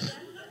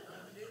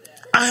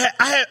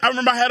 I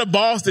remember I had a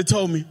boss that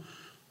told me,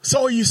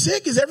 so are you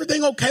sick? Is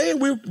everything okay?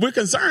 And we're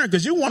concerned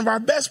because you're one of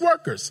our best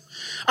workers.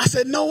 I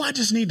said, no, I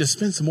just need to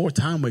spend some more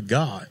time with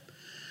God.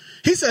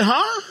 He said,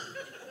 huh?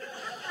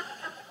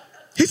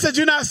 He said,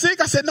 you're not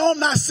sick? I said, no, I'm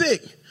not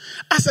sick.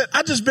 I said,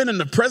 I just been in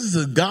the presence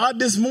of God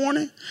this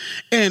morning,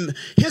 and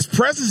his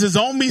presence is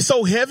on me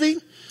so heavy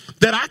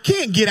that I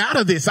can't get out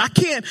of this.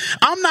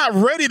 I'm not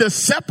ready to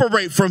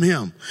separate from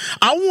him.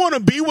 I want to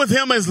be with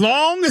him as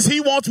long as he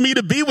wants me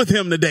to be with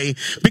him today,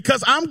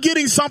 because I'm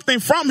getting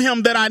something from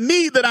him that I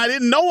need that I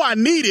didn't know I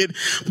needed,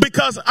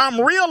 because I'm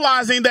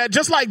realizing that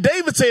just like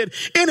David said,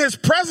 in his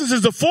presence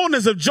is the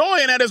fullness of joy,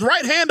 and at his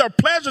right hand are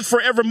pleasures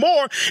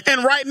forevermore.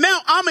 And right now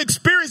I'm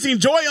experiencing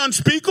joy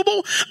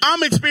unspeakable.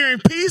 I'm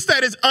experiencing peace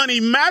that is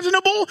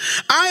unimaginable.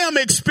 I am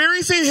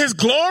experiencing his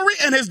glory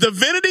and his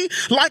divinity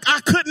like I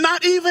could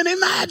not even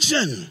imagine.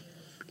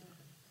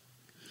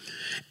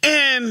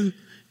 And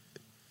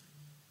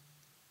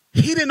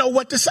he didn't know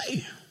what to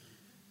say.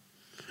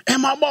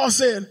 And my boss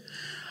said,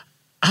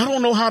 I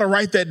don't know how to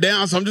write that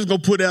down, so I'm just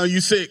going to put down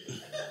you sick.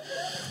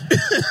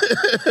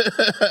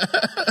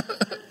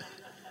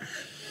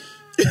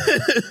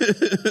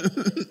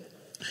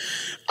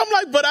 I'm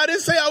like, but I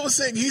didn't say I was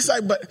sick. He's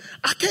like, but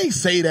I can't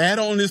say that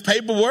on this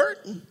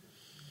paperwork.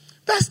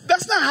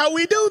 That's not how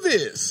we do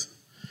this.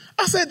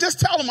 I said, just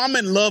tell him I'm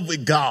in love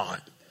with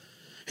God.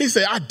 He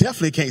said, I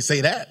definitely can't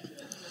say that.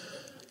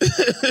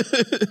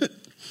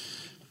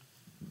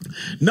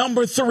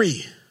 Number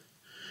 3,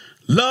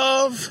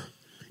 love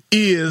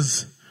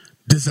is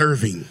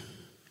deserving.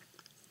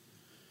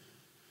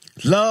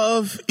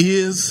 Love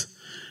is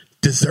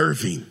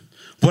deserving.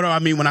 What do I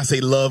mean when I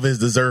say love is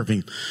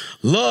deserving?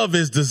 Love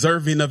is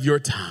deserving of your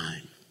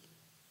time.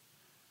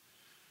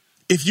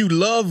 If you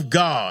love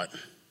God,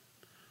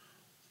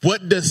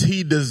 what does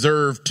he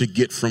deserve to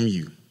get from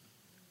you?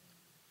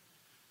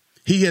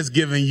 He has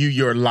given you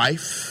your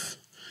life,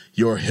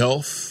 your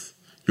health,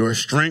 your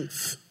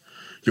strength,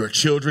 your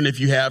children if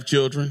you have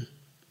children.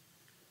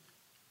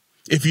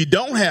 If you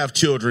don't have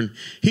children,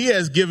 he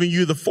has given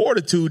you the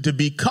fortitude to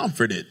be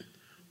comforted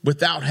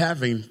without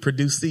having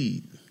produced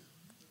seed.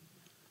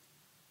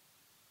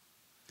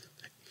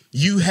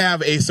 You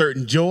have a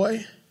certain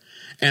joy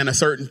and a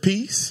certain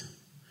peace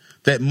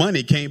that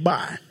money can't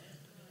buy.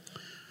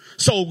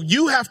 So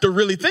you have to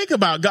really think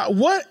about God.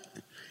 What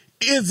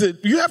is it?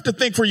 You have to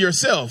think for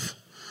yourself.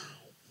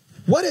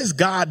 What is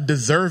God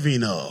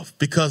deserving of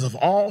because of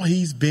all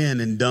he's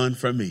been and done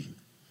for me?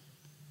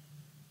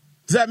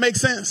 Does that make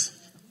sense?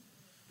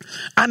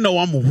 I know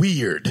I'm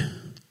weird,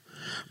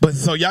 but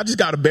so y'all just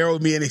got to bear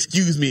with me and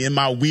excuse me in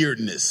my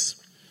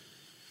weirdness.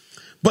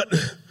 But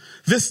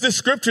this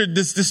scripture,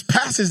 this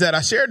passage that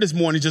I shared this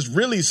morning just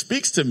really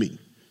speaks to me.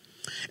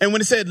 And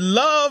when it said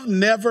love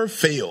never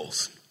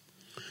fails,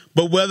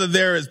 but whether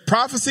there is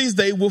prophecies,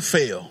 they will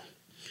fail.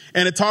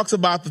 And it talks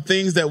about the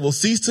things that will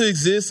cease to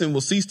exist and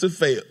will cease to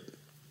fail.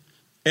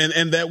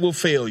 And that will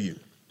fail you.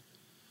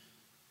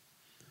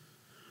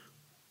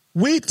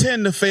 We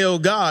tend to fail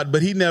God,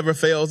 but he never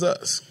fails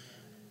us.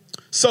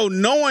 So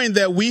knowing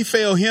that we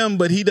fail him,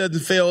 but he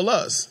doesn't fail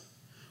us,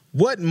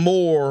 what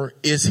more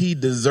is he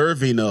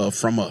deserving of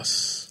from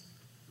us?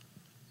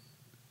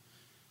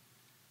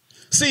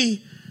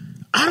 See,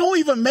 I don't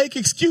even make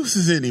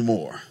excuses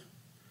anymore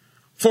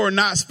for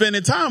not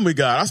spending time with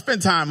God. I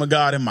spend time with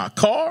God in my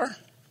car.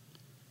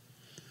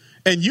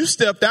 And you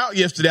stepped out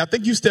yesterday. I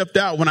think you stepped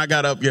out when I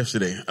got up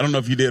yesterday. I don't know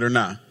if you did or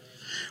not.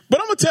 But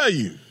I'm going to tell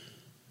you,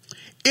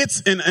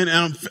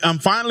 I'm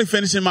finally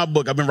finishing my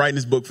book. I've been writing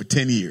this book for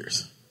 10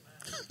 years.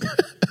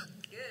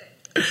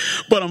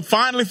 But I'm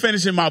finally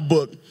finishing my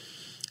book.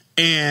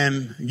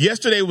 And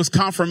yesterday was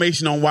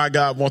confirmation on why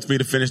God wants me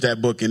to finish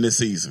that book in this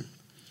season.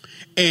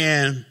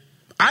 And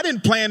I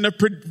didn't plan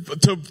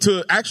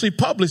to actually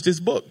publish this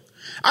book.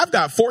 I've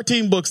got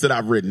 14 books that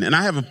I've written, and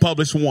I haven't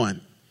published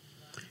one.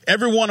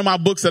 Every one of my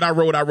books that I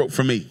wrote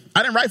for me.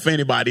 I didn't write for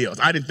anybody else.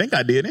 I didn't think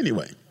I did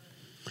anyway.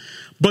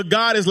 But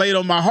God has laid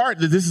on my heart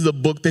that this is a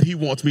book that he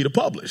wants me to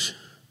publish.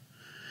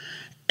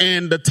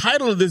 And the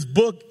title of this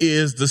book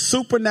is The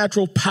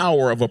Supernatural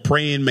Power of a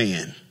Praying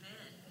Man.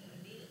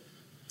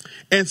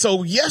 And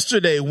so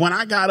yesterday when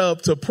I got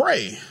up to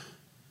pray,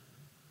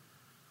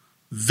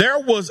 there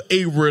was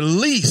a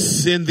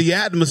release in the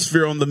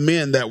atmosphere on the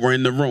men that were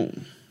in the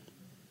room.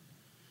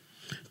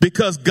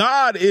 Because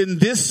God, in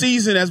this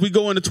season, as we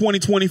go into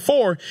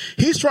 2024,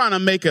 he's trying to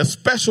make a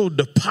special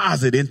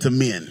deposit into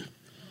men.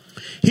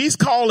 He's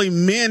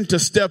calling men to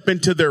step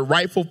into their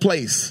rightful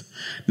place,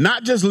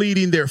 not just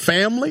leading their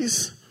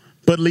families,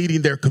 but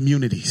leading their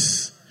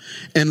communities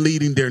and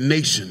leading their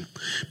nation.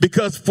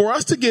 Because for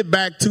us to get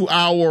back to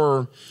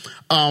our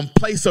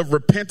place of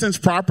repentance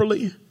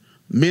properly,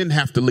 men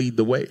have to lead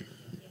the way.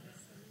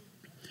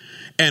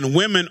 And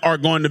women are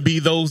going to be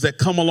those that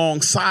come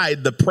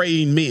alongside the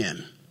praying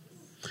men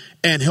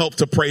and help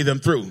to pray them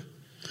through.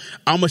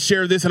 I'm going to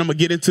share this and I'm going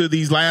to get into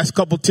these last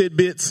couple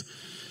tidbits.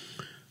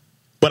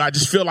 But I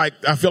feel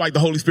like the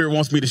Holy Spirit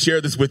wants me to share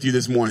this with you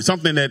this morning.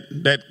 Something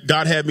that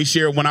God had me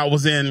share when I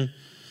was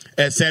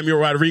at Samuel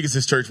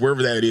Rodriguez's church,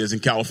 wherever that is in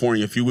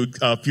California,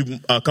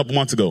 a couple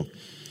months ago.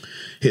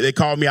 They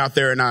called me out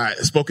there and I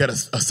spoke at a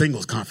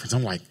singles conference.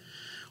 I'm like,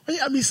 well,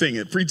 yeah, me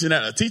teaching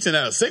at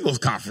a singles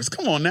conference.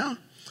 Come on now.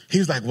 He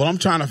was like, well, I'm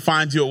trying to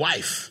find you a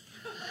wife.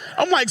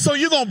 I'm like, so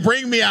you're going to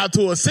bring me out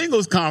to a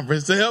singles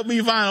conference to help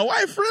me find a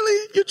wife?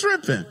 Really? You're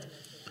tripping.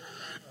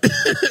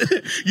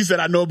 You said,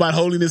 I know about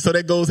holiness, so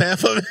that goes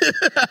half of it.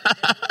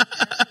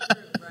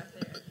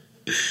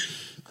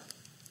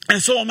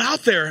 And so I'm out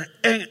there,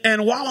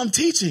 and while I'm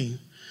teaching,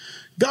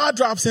 God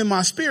drops in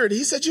my spirit.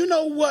 He said, you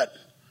know what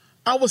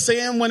I was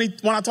saying when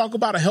I talk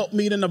about a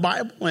helpmeet in the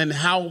Bible and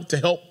how to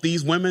help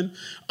these women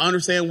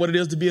understand what it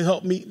is to be a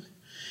helpmeet?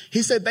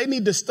 He said they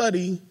need to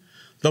study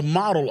the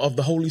model of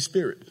the Holy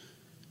Spirit,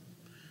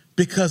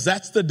 because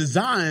that's the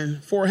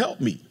design for a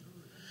helpmeet.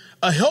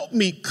 A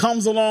helpmeet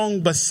comes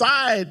along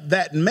beside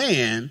that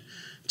man,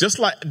 just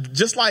like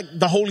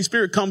the Holy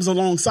Spirit comes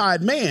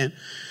alongside man.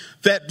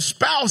 That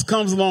spouse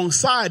comes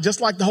alongside just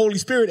like the Holy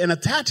Spirit and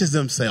attaches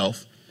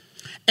himself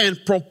and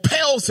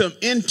propels him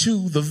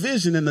into the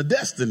vision and the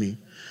destiny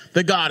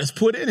that God has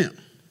put in him.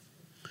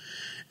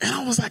 And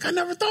I was like, I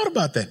never thought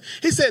about that.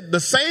 He said the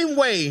same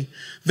way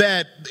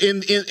that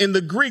in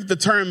the Greek, the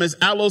term is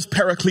allos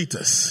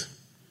parakletos,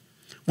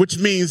 which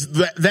means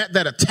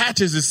that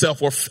attaches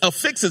itself or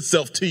affixes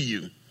itself to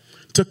you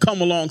to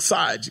come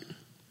alongside you.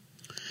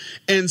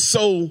 And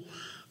so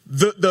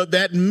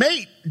that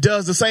mate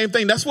does the same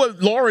thing. That's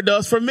what Laura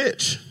does for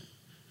Mitch.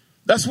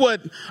 That's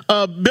what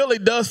Billy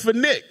does for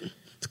Nick.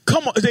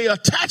 They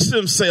attach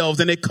themselves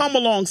and they come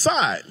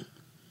alongside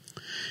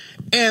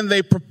and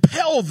they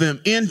propel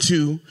them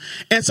into.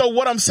 And so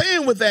what I'm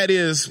saying with that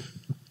is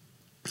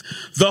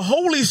the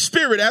Holy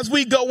Spirit, as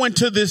we go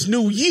into this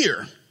new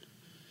year,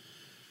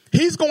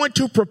 he's going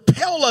to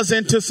propel us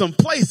into some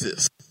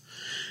places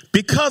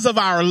because of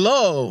our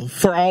love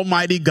for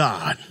Almighty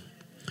God,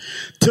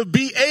 to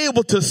be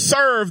able to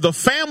serve the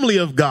family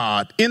of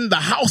God in the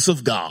house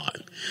of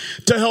God,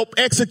 to help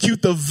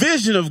execute the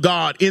vision of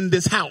God in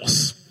this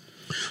house.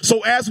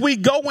 So as we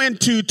go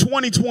into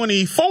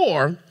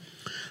 2024,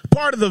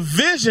 part of the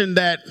vision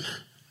that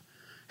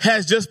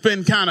has just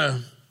been kind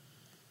of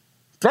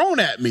thrown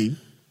at me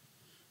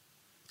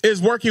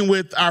is working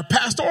with our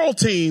pastoral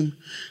team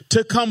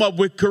to come up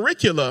with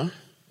curricula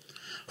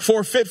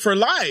for Fit for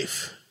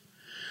Life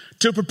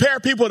to prepare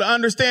people to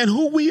understand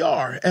who we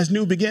are as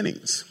new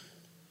beginnings,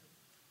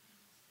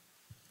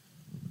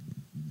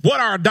 what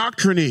our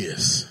doctrine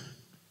is,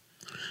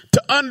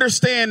 to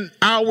understand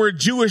our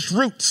Jewish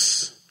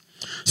roots.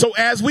 So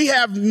as we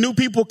have new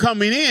people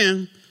coming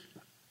in,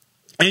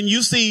 and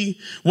you see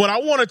what I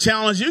want to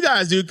challenge you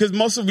guys to do, because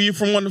most of you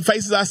from one of the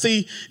faces I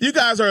see, you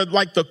guys are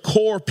like the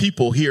core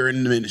people here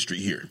in the ministry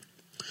here.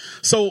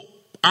 So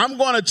I'm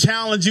going to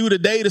challenge you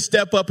today to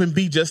step up and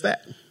be just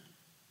that.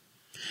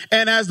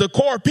 And as the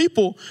core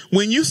people,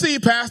 when you see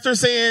pastor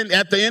saying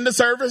at the end of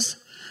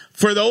service,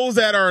 for those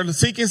that are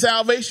seeking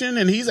salvation,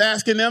 and he's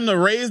asking them to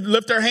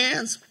lift their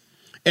hands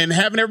and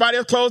having everybody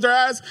else close their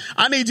eyes,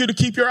 I need you to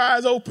keep your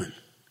eyes open.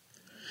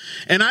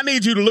 And I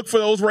need you to look for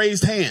those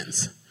raised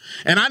hands.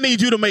 And I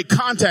need you to make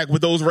contact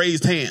with those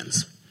raised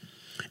hands.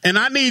 And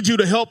I need you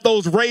to help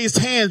those raised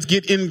hands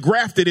get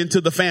engrafted into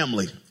the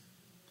family.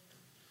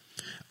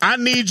 I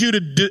need you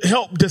to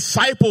help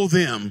disciple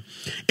them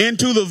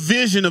into the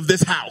vision of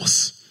this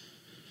house.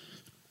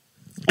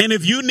 And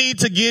if you need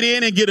to get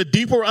in and get a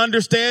deeper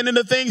understanding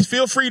of things,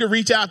 feel free to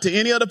reach out to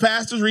any other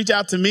pastors. Reach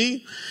out to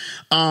me.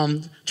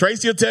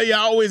 Tracy will tell you I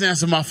always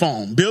answer my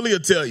phone. Billy will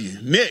tell you.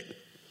 Nick,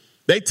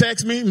 they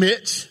text me.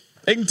 Mitch,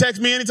 they can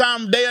text me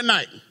anytime, day or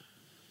night.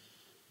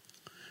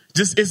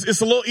 Just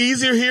it's a little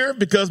easier here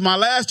because my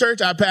last church,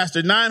 I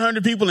pastored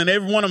 900 people and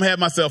every one of them had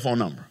my cell phone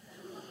number.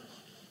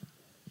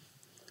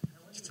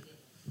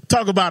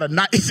 Talk about a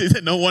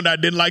nice, no wonder I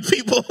didn't like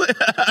people.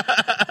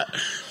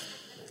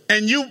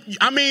 And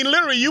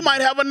literally, you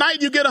might have a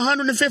night you get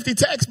 150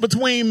 texts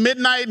between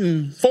midnight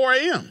and 4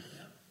 a.m.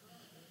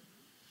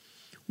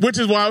 Which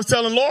is why I was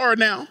telling Laura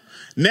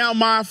now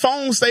my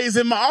phone stays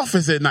in my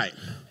office at night.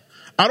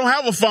 I don't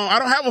have a phone. I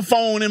don't have a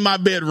phone in my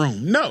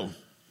bedroom. No.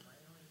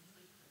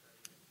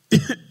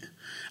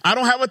 I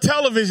don't have a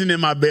television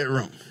in my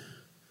bedroom.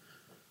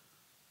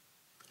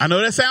 I know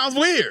that sounds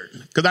weird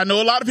because I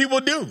know a lot of people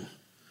do.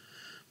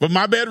 But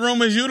my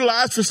bedroom is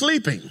utilized for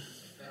sleeping.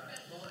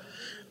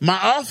 My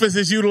office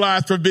is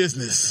utilized for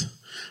business.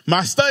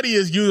 My study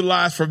is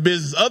utilized for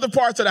business. Other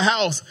parts of the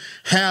house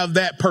have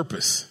that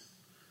purpose.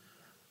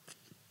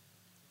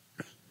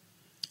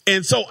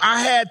 And so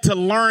I had to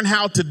learn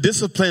how to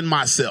discipline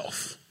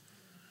myself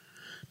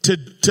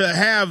to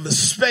have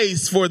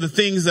space for the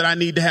things that I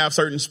need to have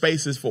certain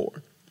spaces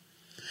for.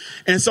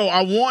 And so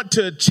I want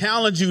to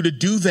challenge you to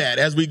do that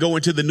as we go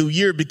into the new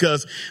year,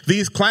 because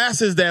these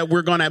classes that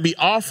we're going to be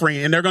offering,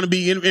 and they're going to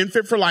be in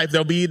Fit for Life,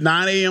 they'll be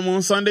 9 a.m.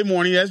 on Sunday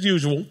morning as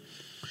usual.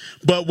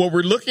 But what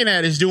we're looking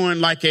at is doing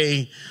like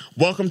a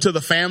welcome to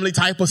the family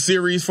type of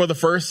series for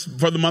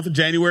the month of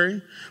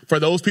January, for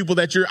those people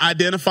that you're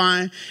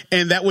identifying.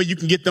 And that way you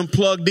can get them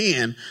plugged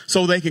in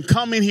so they can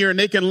come in here and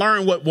they can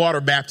learn what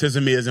water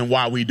baptism is and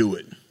why we do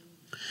it.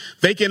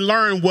 They can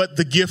learn what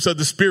the gifts of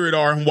the Spirit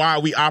are and why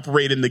we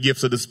operate in the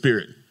gifts of the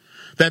Spirit.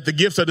 That the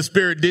gifts of the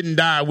Spirit didn't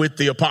die with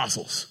the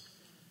apostles.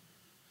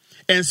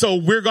 And so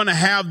we're going to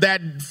have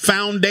that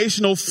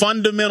foundational,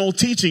 fundamental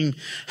teaching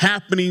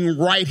happening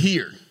right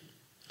here.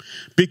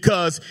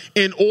 Because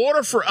in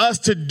order for us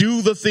to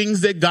do the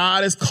things that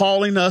God is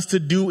calling us to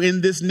do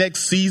in this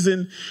next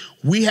season,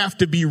 we have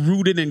to be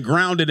rooted and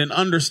grounded and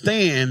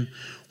understand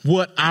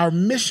what our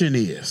mission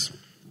is.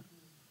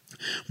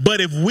 But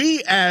if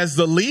we as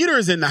the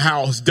leaders in the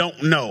house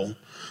don't know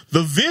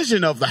the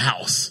vision of the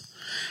house,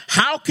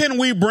 how can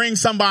we bring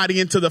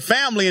somebody into the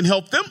family and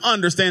help them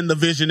understand the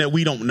vision that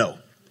we don't know?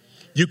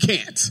 You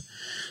can't.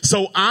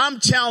 So I'm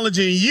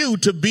challenging you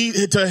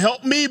to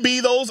help me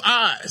be those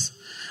eyes.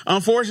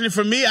 Unfortunately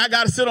for me, I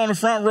got to sit on the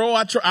front row.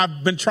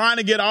 I've been trying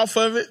to get off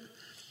of it.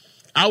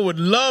 I would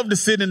love to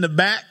sit in the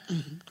back,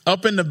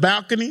 up in the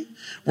balcony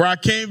where I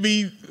can't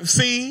be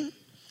seen.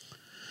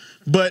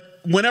 But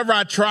whenever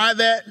I try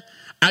that,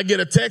 I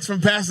get a text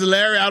from Pastor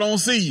Larry, I don't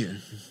see you.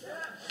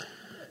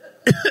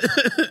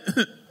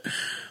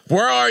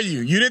 Where are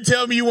you? You didn't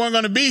tell me you weren't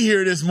going to be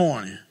here this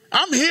morning.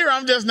 I'm here,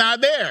 I'm just not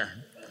there.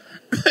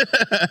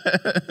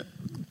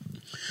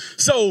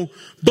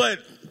 But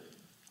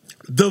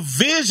the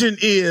vision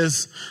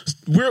is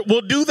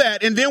we'll do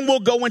that, and then we'll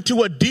go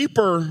into a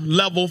deeper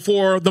level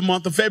for the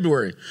month of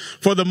February.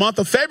 For the month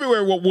of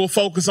February, what we'll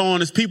focus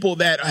on is people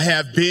that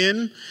have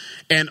been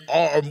and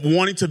are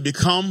wanting to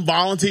become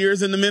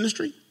volunteers in the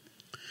ministry,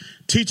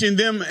 teaching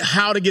them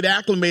how to get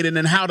acclimated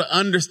and how to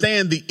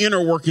understand the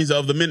inner workings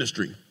of the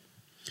ministry,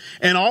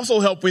 and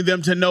also helping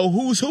them to know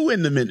who's who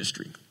in the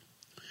ministry.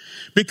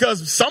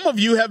 Because some of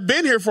you have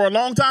been here for a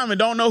long time and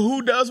don't know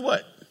who does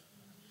what.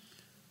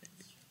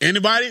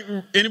 Anybody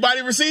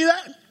receive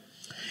that?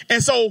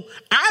 And so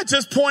I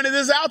just pointed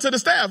this out to the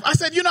staff. I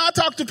said, I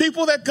talk to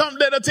people that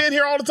attend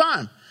here all the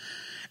time.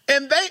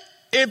 And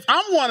if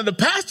I'm one of the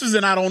pastors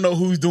and I don't know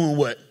who's doing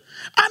what,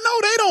 I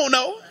know they don't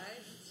know.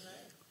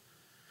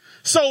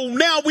 So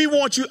now we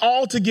want you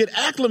all to get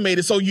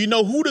acclimated so you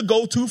know who to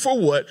go to for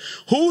what,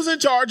 who's in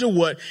charge of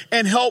what,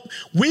 and help.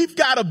 We've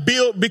got to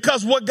build,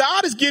 because what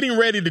God is getting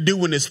ready to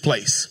do in this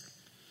place,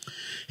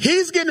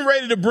 He's getting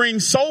ready to bring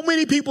so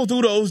many people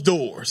through those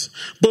doors.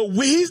 But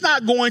He's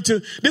not going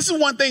to, this is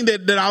one thing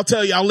that I'll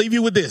tell you, I'll leave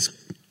you with this.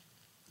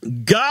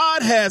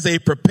 God has a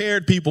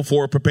prepared people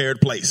for a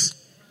prepared place.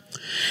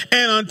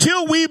 And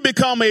until we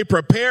become a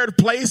prepared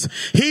place,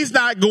 He's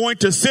not going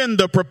to send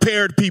the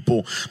prepared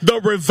people. The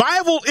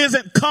revival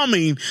isn't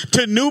coming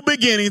to New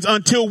Beginnings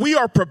until we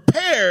are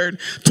prepared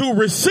to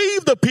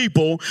receive the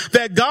people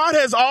that God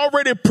has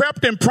already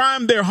prepped and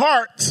primed their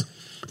hearts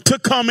to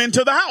come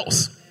into the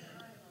house.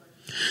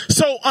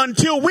 So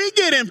until we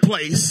get in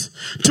place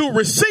to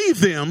receive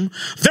them,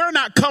 they're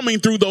not coming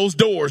through those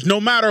doors.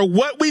 No matter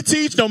what we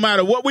teach, no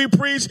matter what we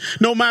preach,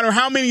 no matter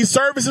how many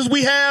services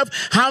we have,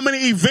 how many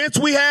events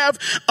we have,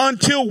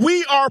 until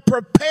we are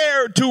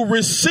prepared to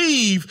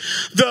receive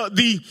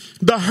the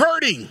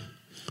hurting,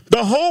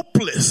 the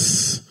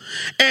hopeless,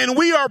 and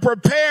we are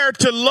prepared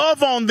to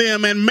love on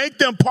them and make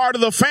them part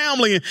of the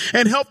family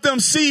and help them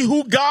see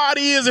who God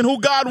is and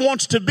who God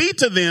wants to be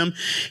to them,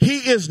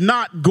 He is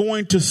not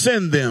going to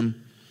send them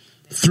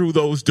through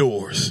those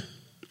doors.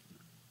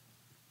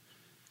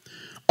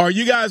 Are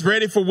you guys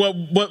ready for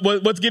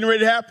what's getting ready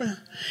to happen?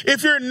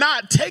 If you're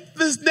not, take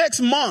this next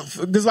month,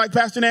 because like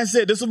Pastor Nancy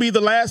said, this will be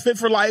the last Fit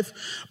for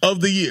Life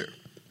of the year.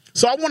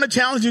 So I want to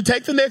challenge you,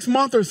 take the next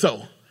month or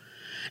so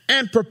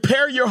and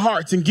prepare your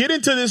hearts and get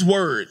into this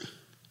word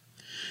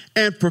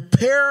and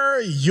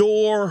prepare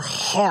your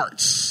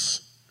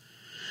hearts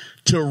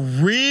to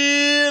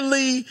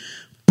really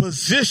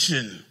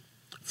position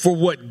for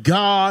what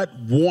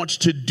God wants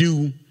to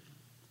do,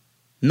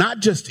 not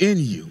just in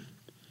you,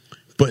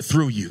 but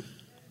through you.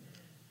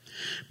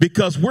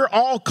 because we're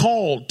all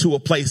called to a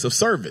place of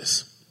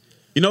service.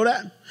 You know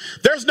that?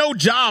 There's no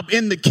job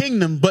in the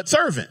kingdom but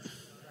servant.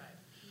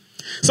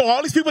 So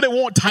all these people that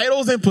want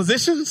titles and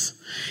positions,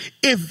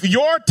 if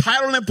your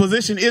title and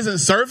position isn't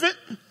servant,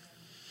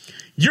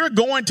 you're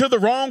going to the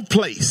wrong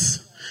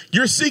place.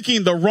 You're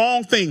seeking the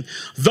wrong thing.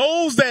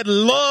 Those that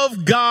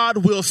love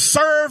God will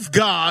serve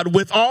God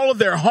with all of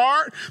their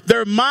heart,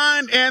 their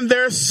mind, and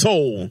their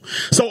soul.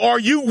 So are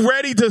you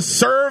ready to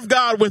serve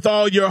God with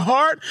all your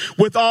heart,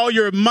 with all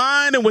your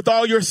mind, and with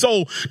all your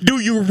soul? Do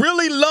you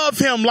really love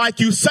him like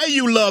you say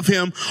you love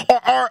him? Or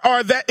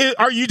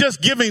are you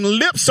just giving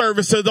lip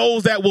service to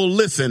those that will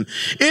listen?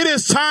 It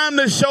is time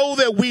to show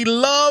that we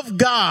love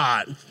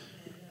God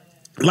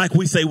like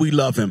we say we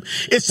love him.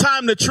 It's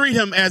time to treat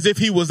him as if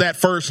he was that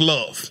first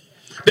love,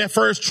 that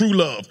first true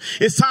love.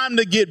 It's time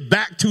to get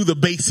back to the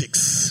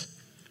basics.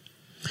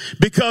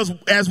 Because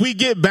as we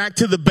get back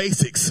to the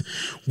basics,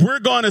 we're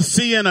going to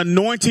see an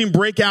anointing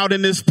break out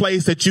in this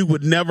place that you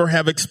would never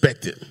have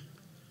expected.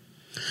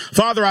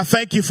 Father, I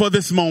thank you for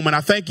this moment.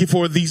 I thank you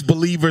for these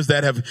believers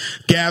that have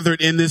gathered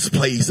in this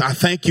place. I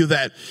thank you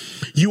that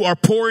you are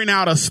pouring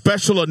out a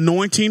special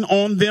anointing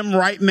on them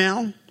right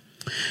now,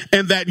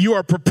 and that you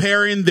are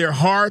preparing their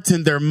hearts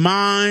and their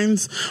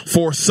minds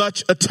for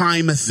such a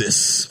time as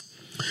this.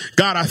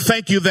 God, I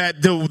thank you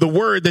that the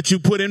word that you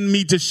put in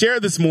me to share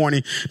this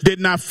morning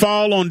did not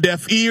fall on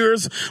deaf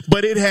ears,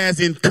 but it has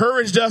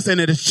encouraged us and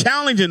it is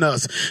challenging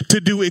us to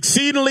do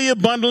exceedingly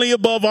abundantly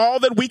above all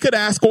that we could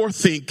ask or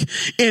think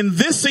in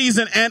this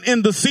season and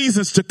in the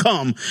seasons to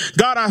come.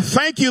 God, I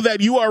thank you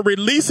that you are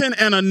releasing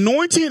an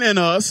anointing in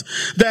us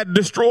that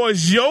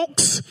destroys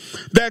yokes,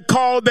 that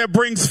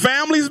brings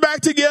families back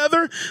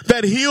together,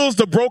 that heals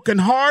the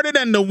brokenhearted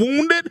and the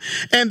wounded,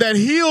 and that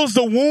heals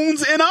the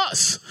wounds in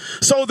us,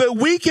 so that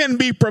we can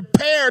be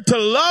prepared to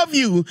love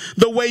you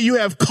the way you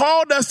have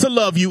called us to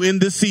love you in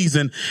this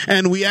season.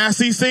 And we ask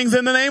these things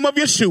in the name of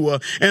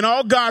Yeshua, and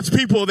all God's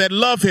people that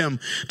love him,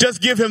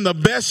 just give him the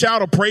best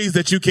shout of praise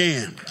that you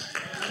can.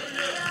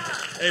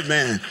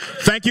 Amen.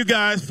 Thank you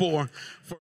guys for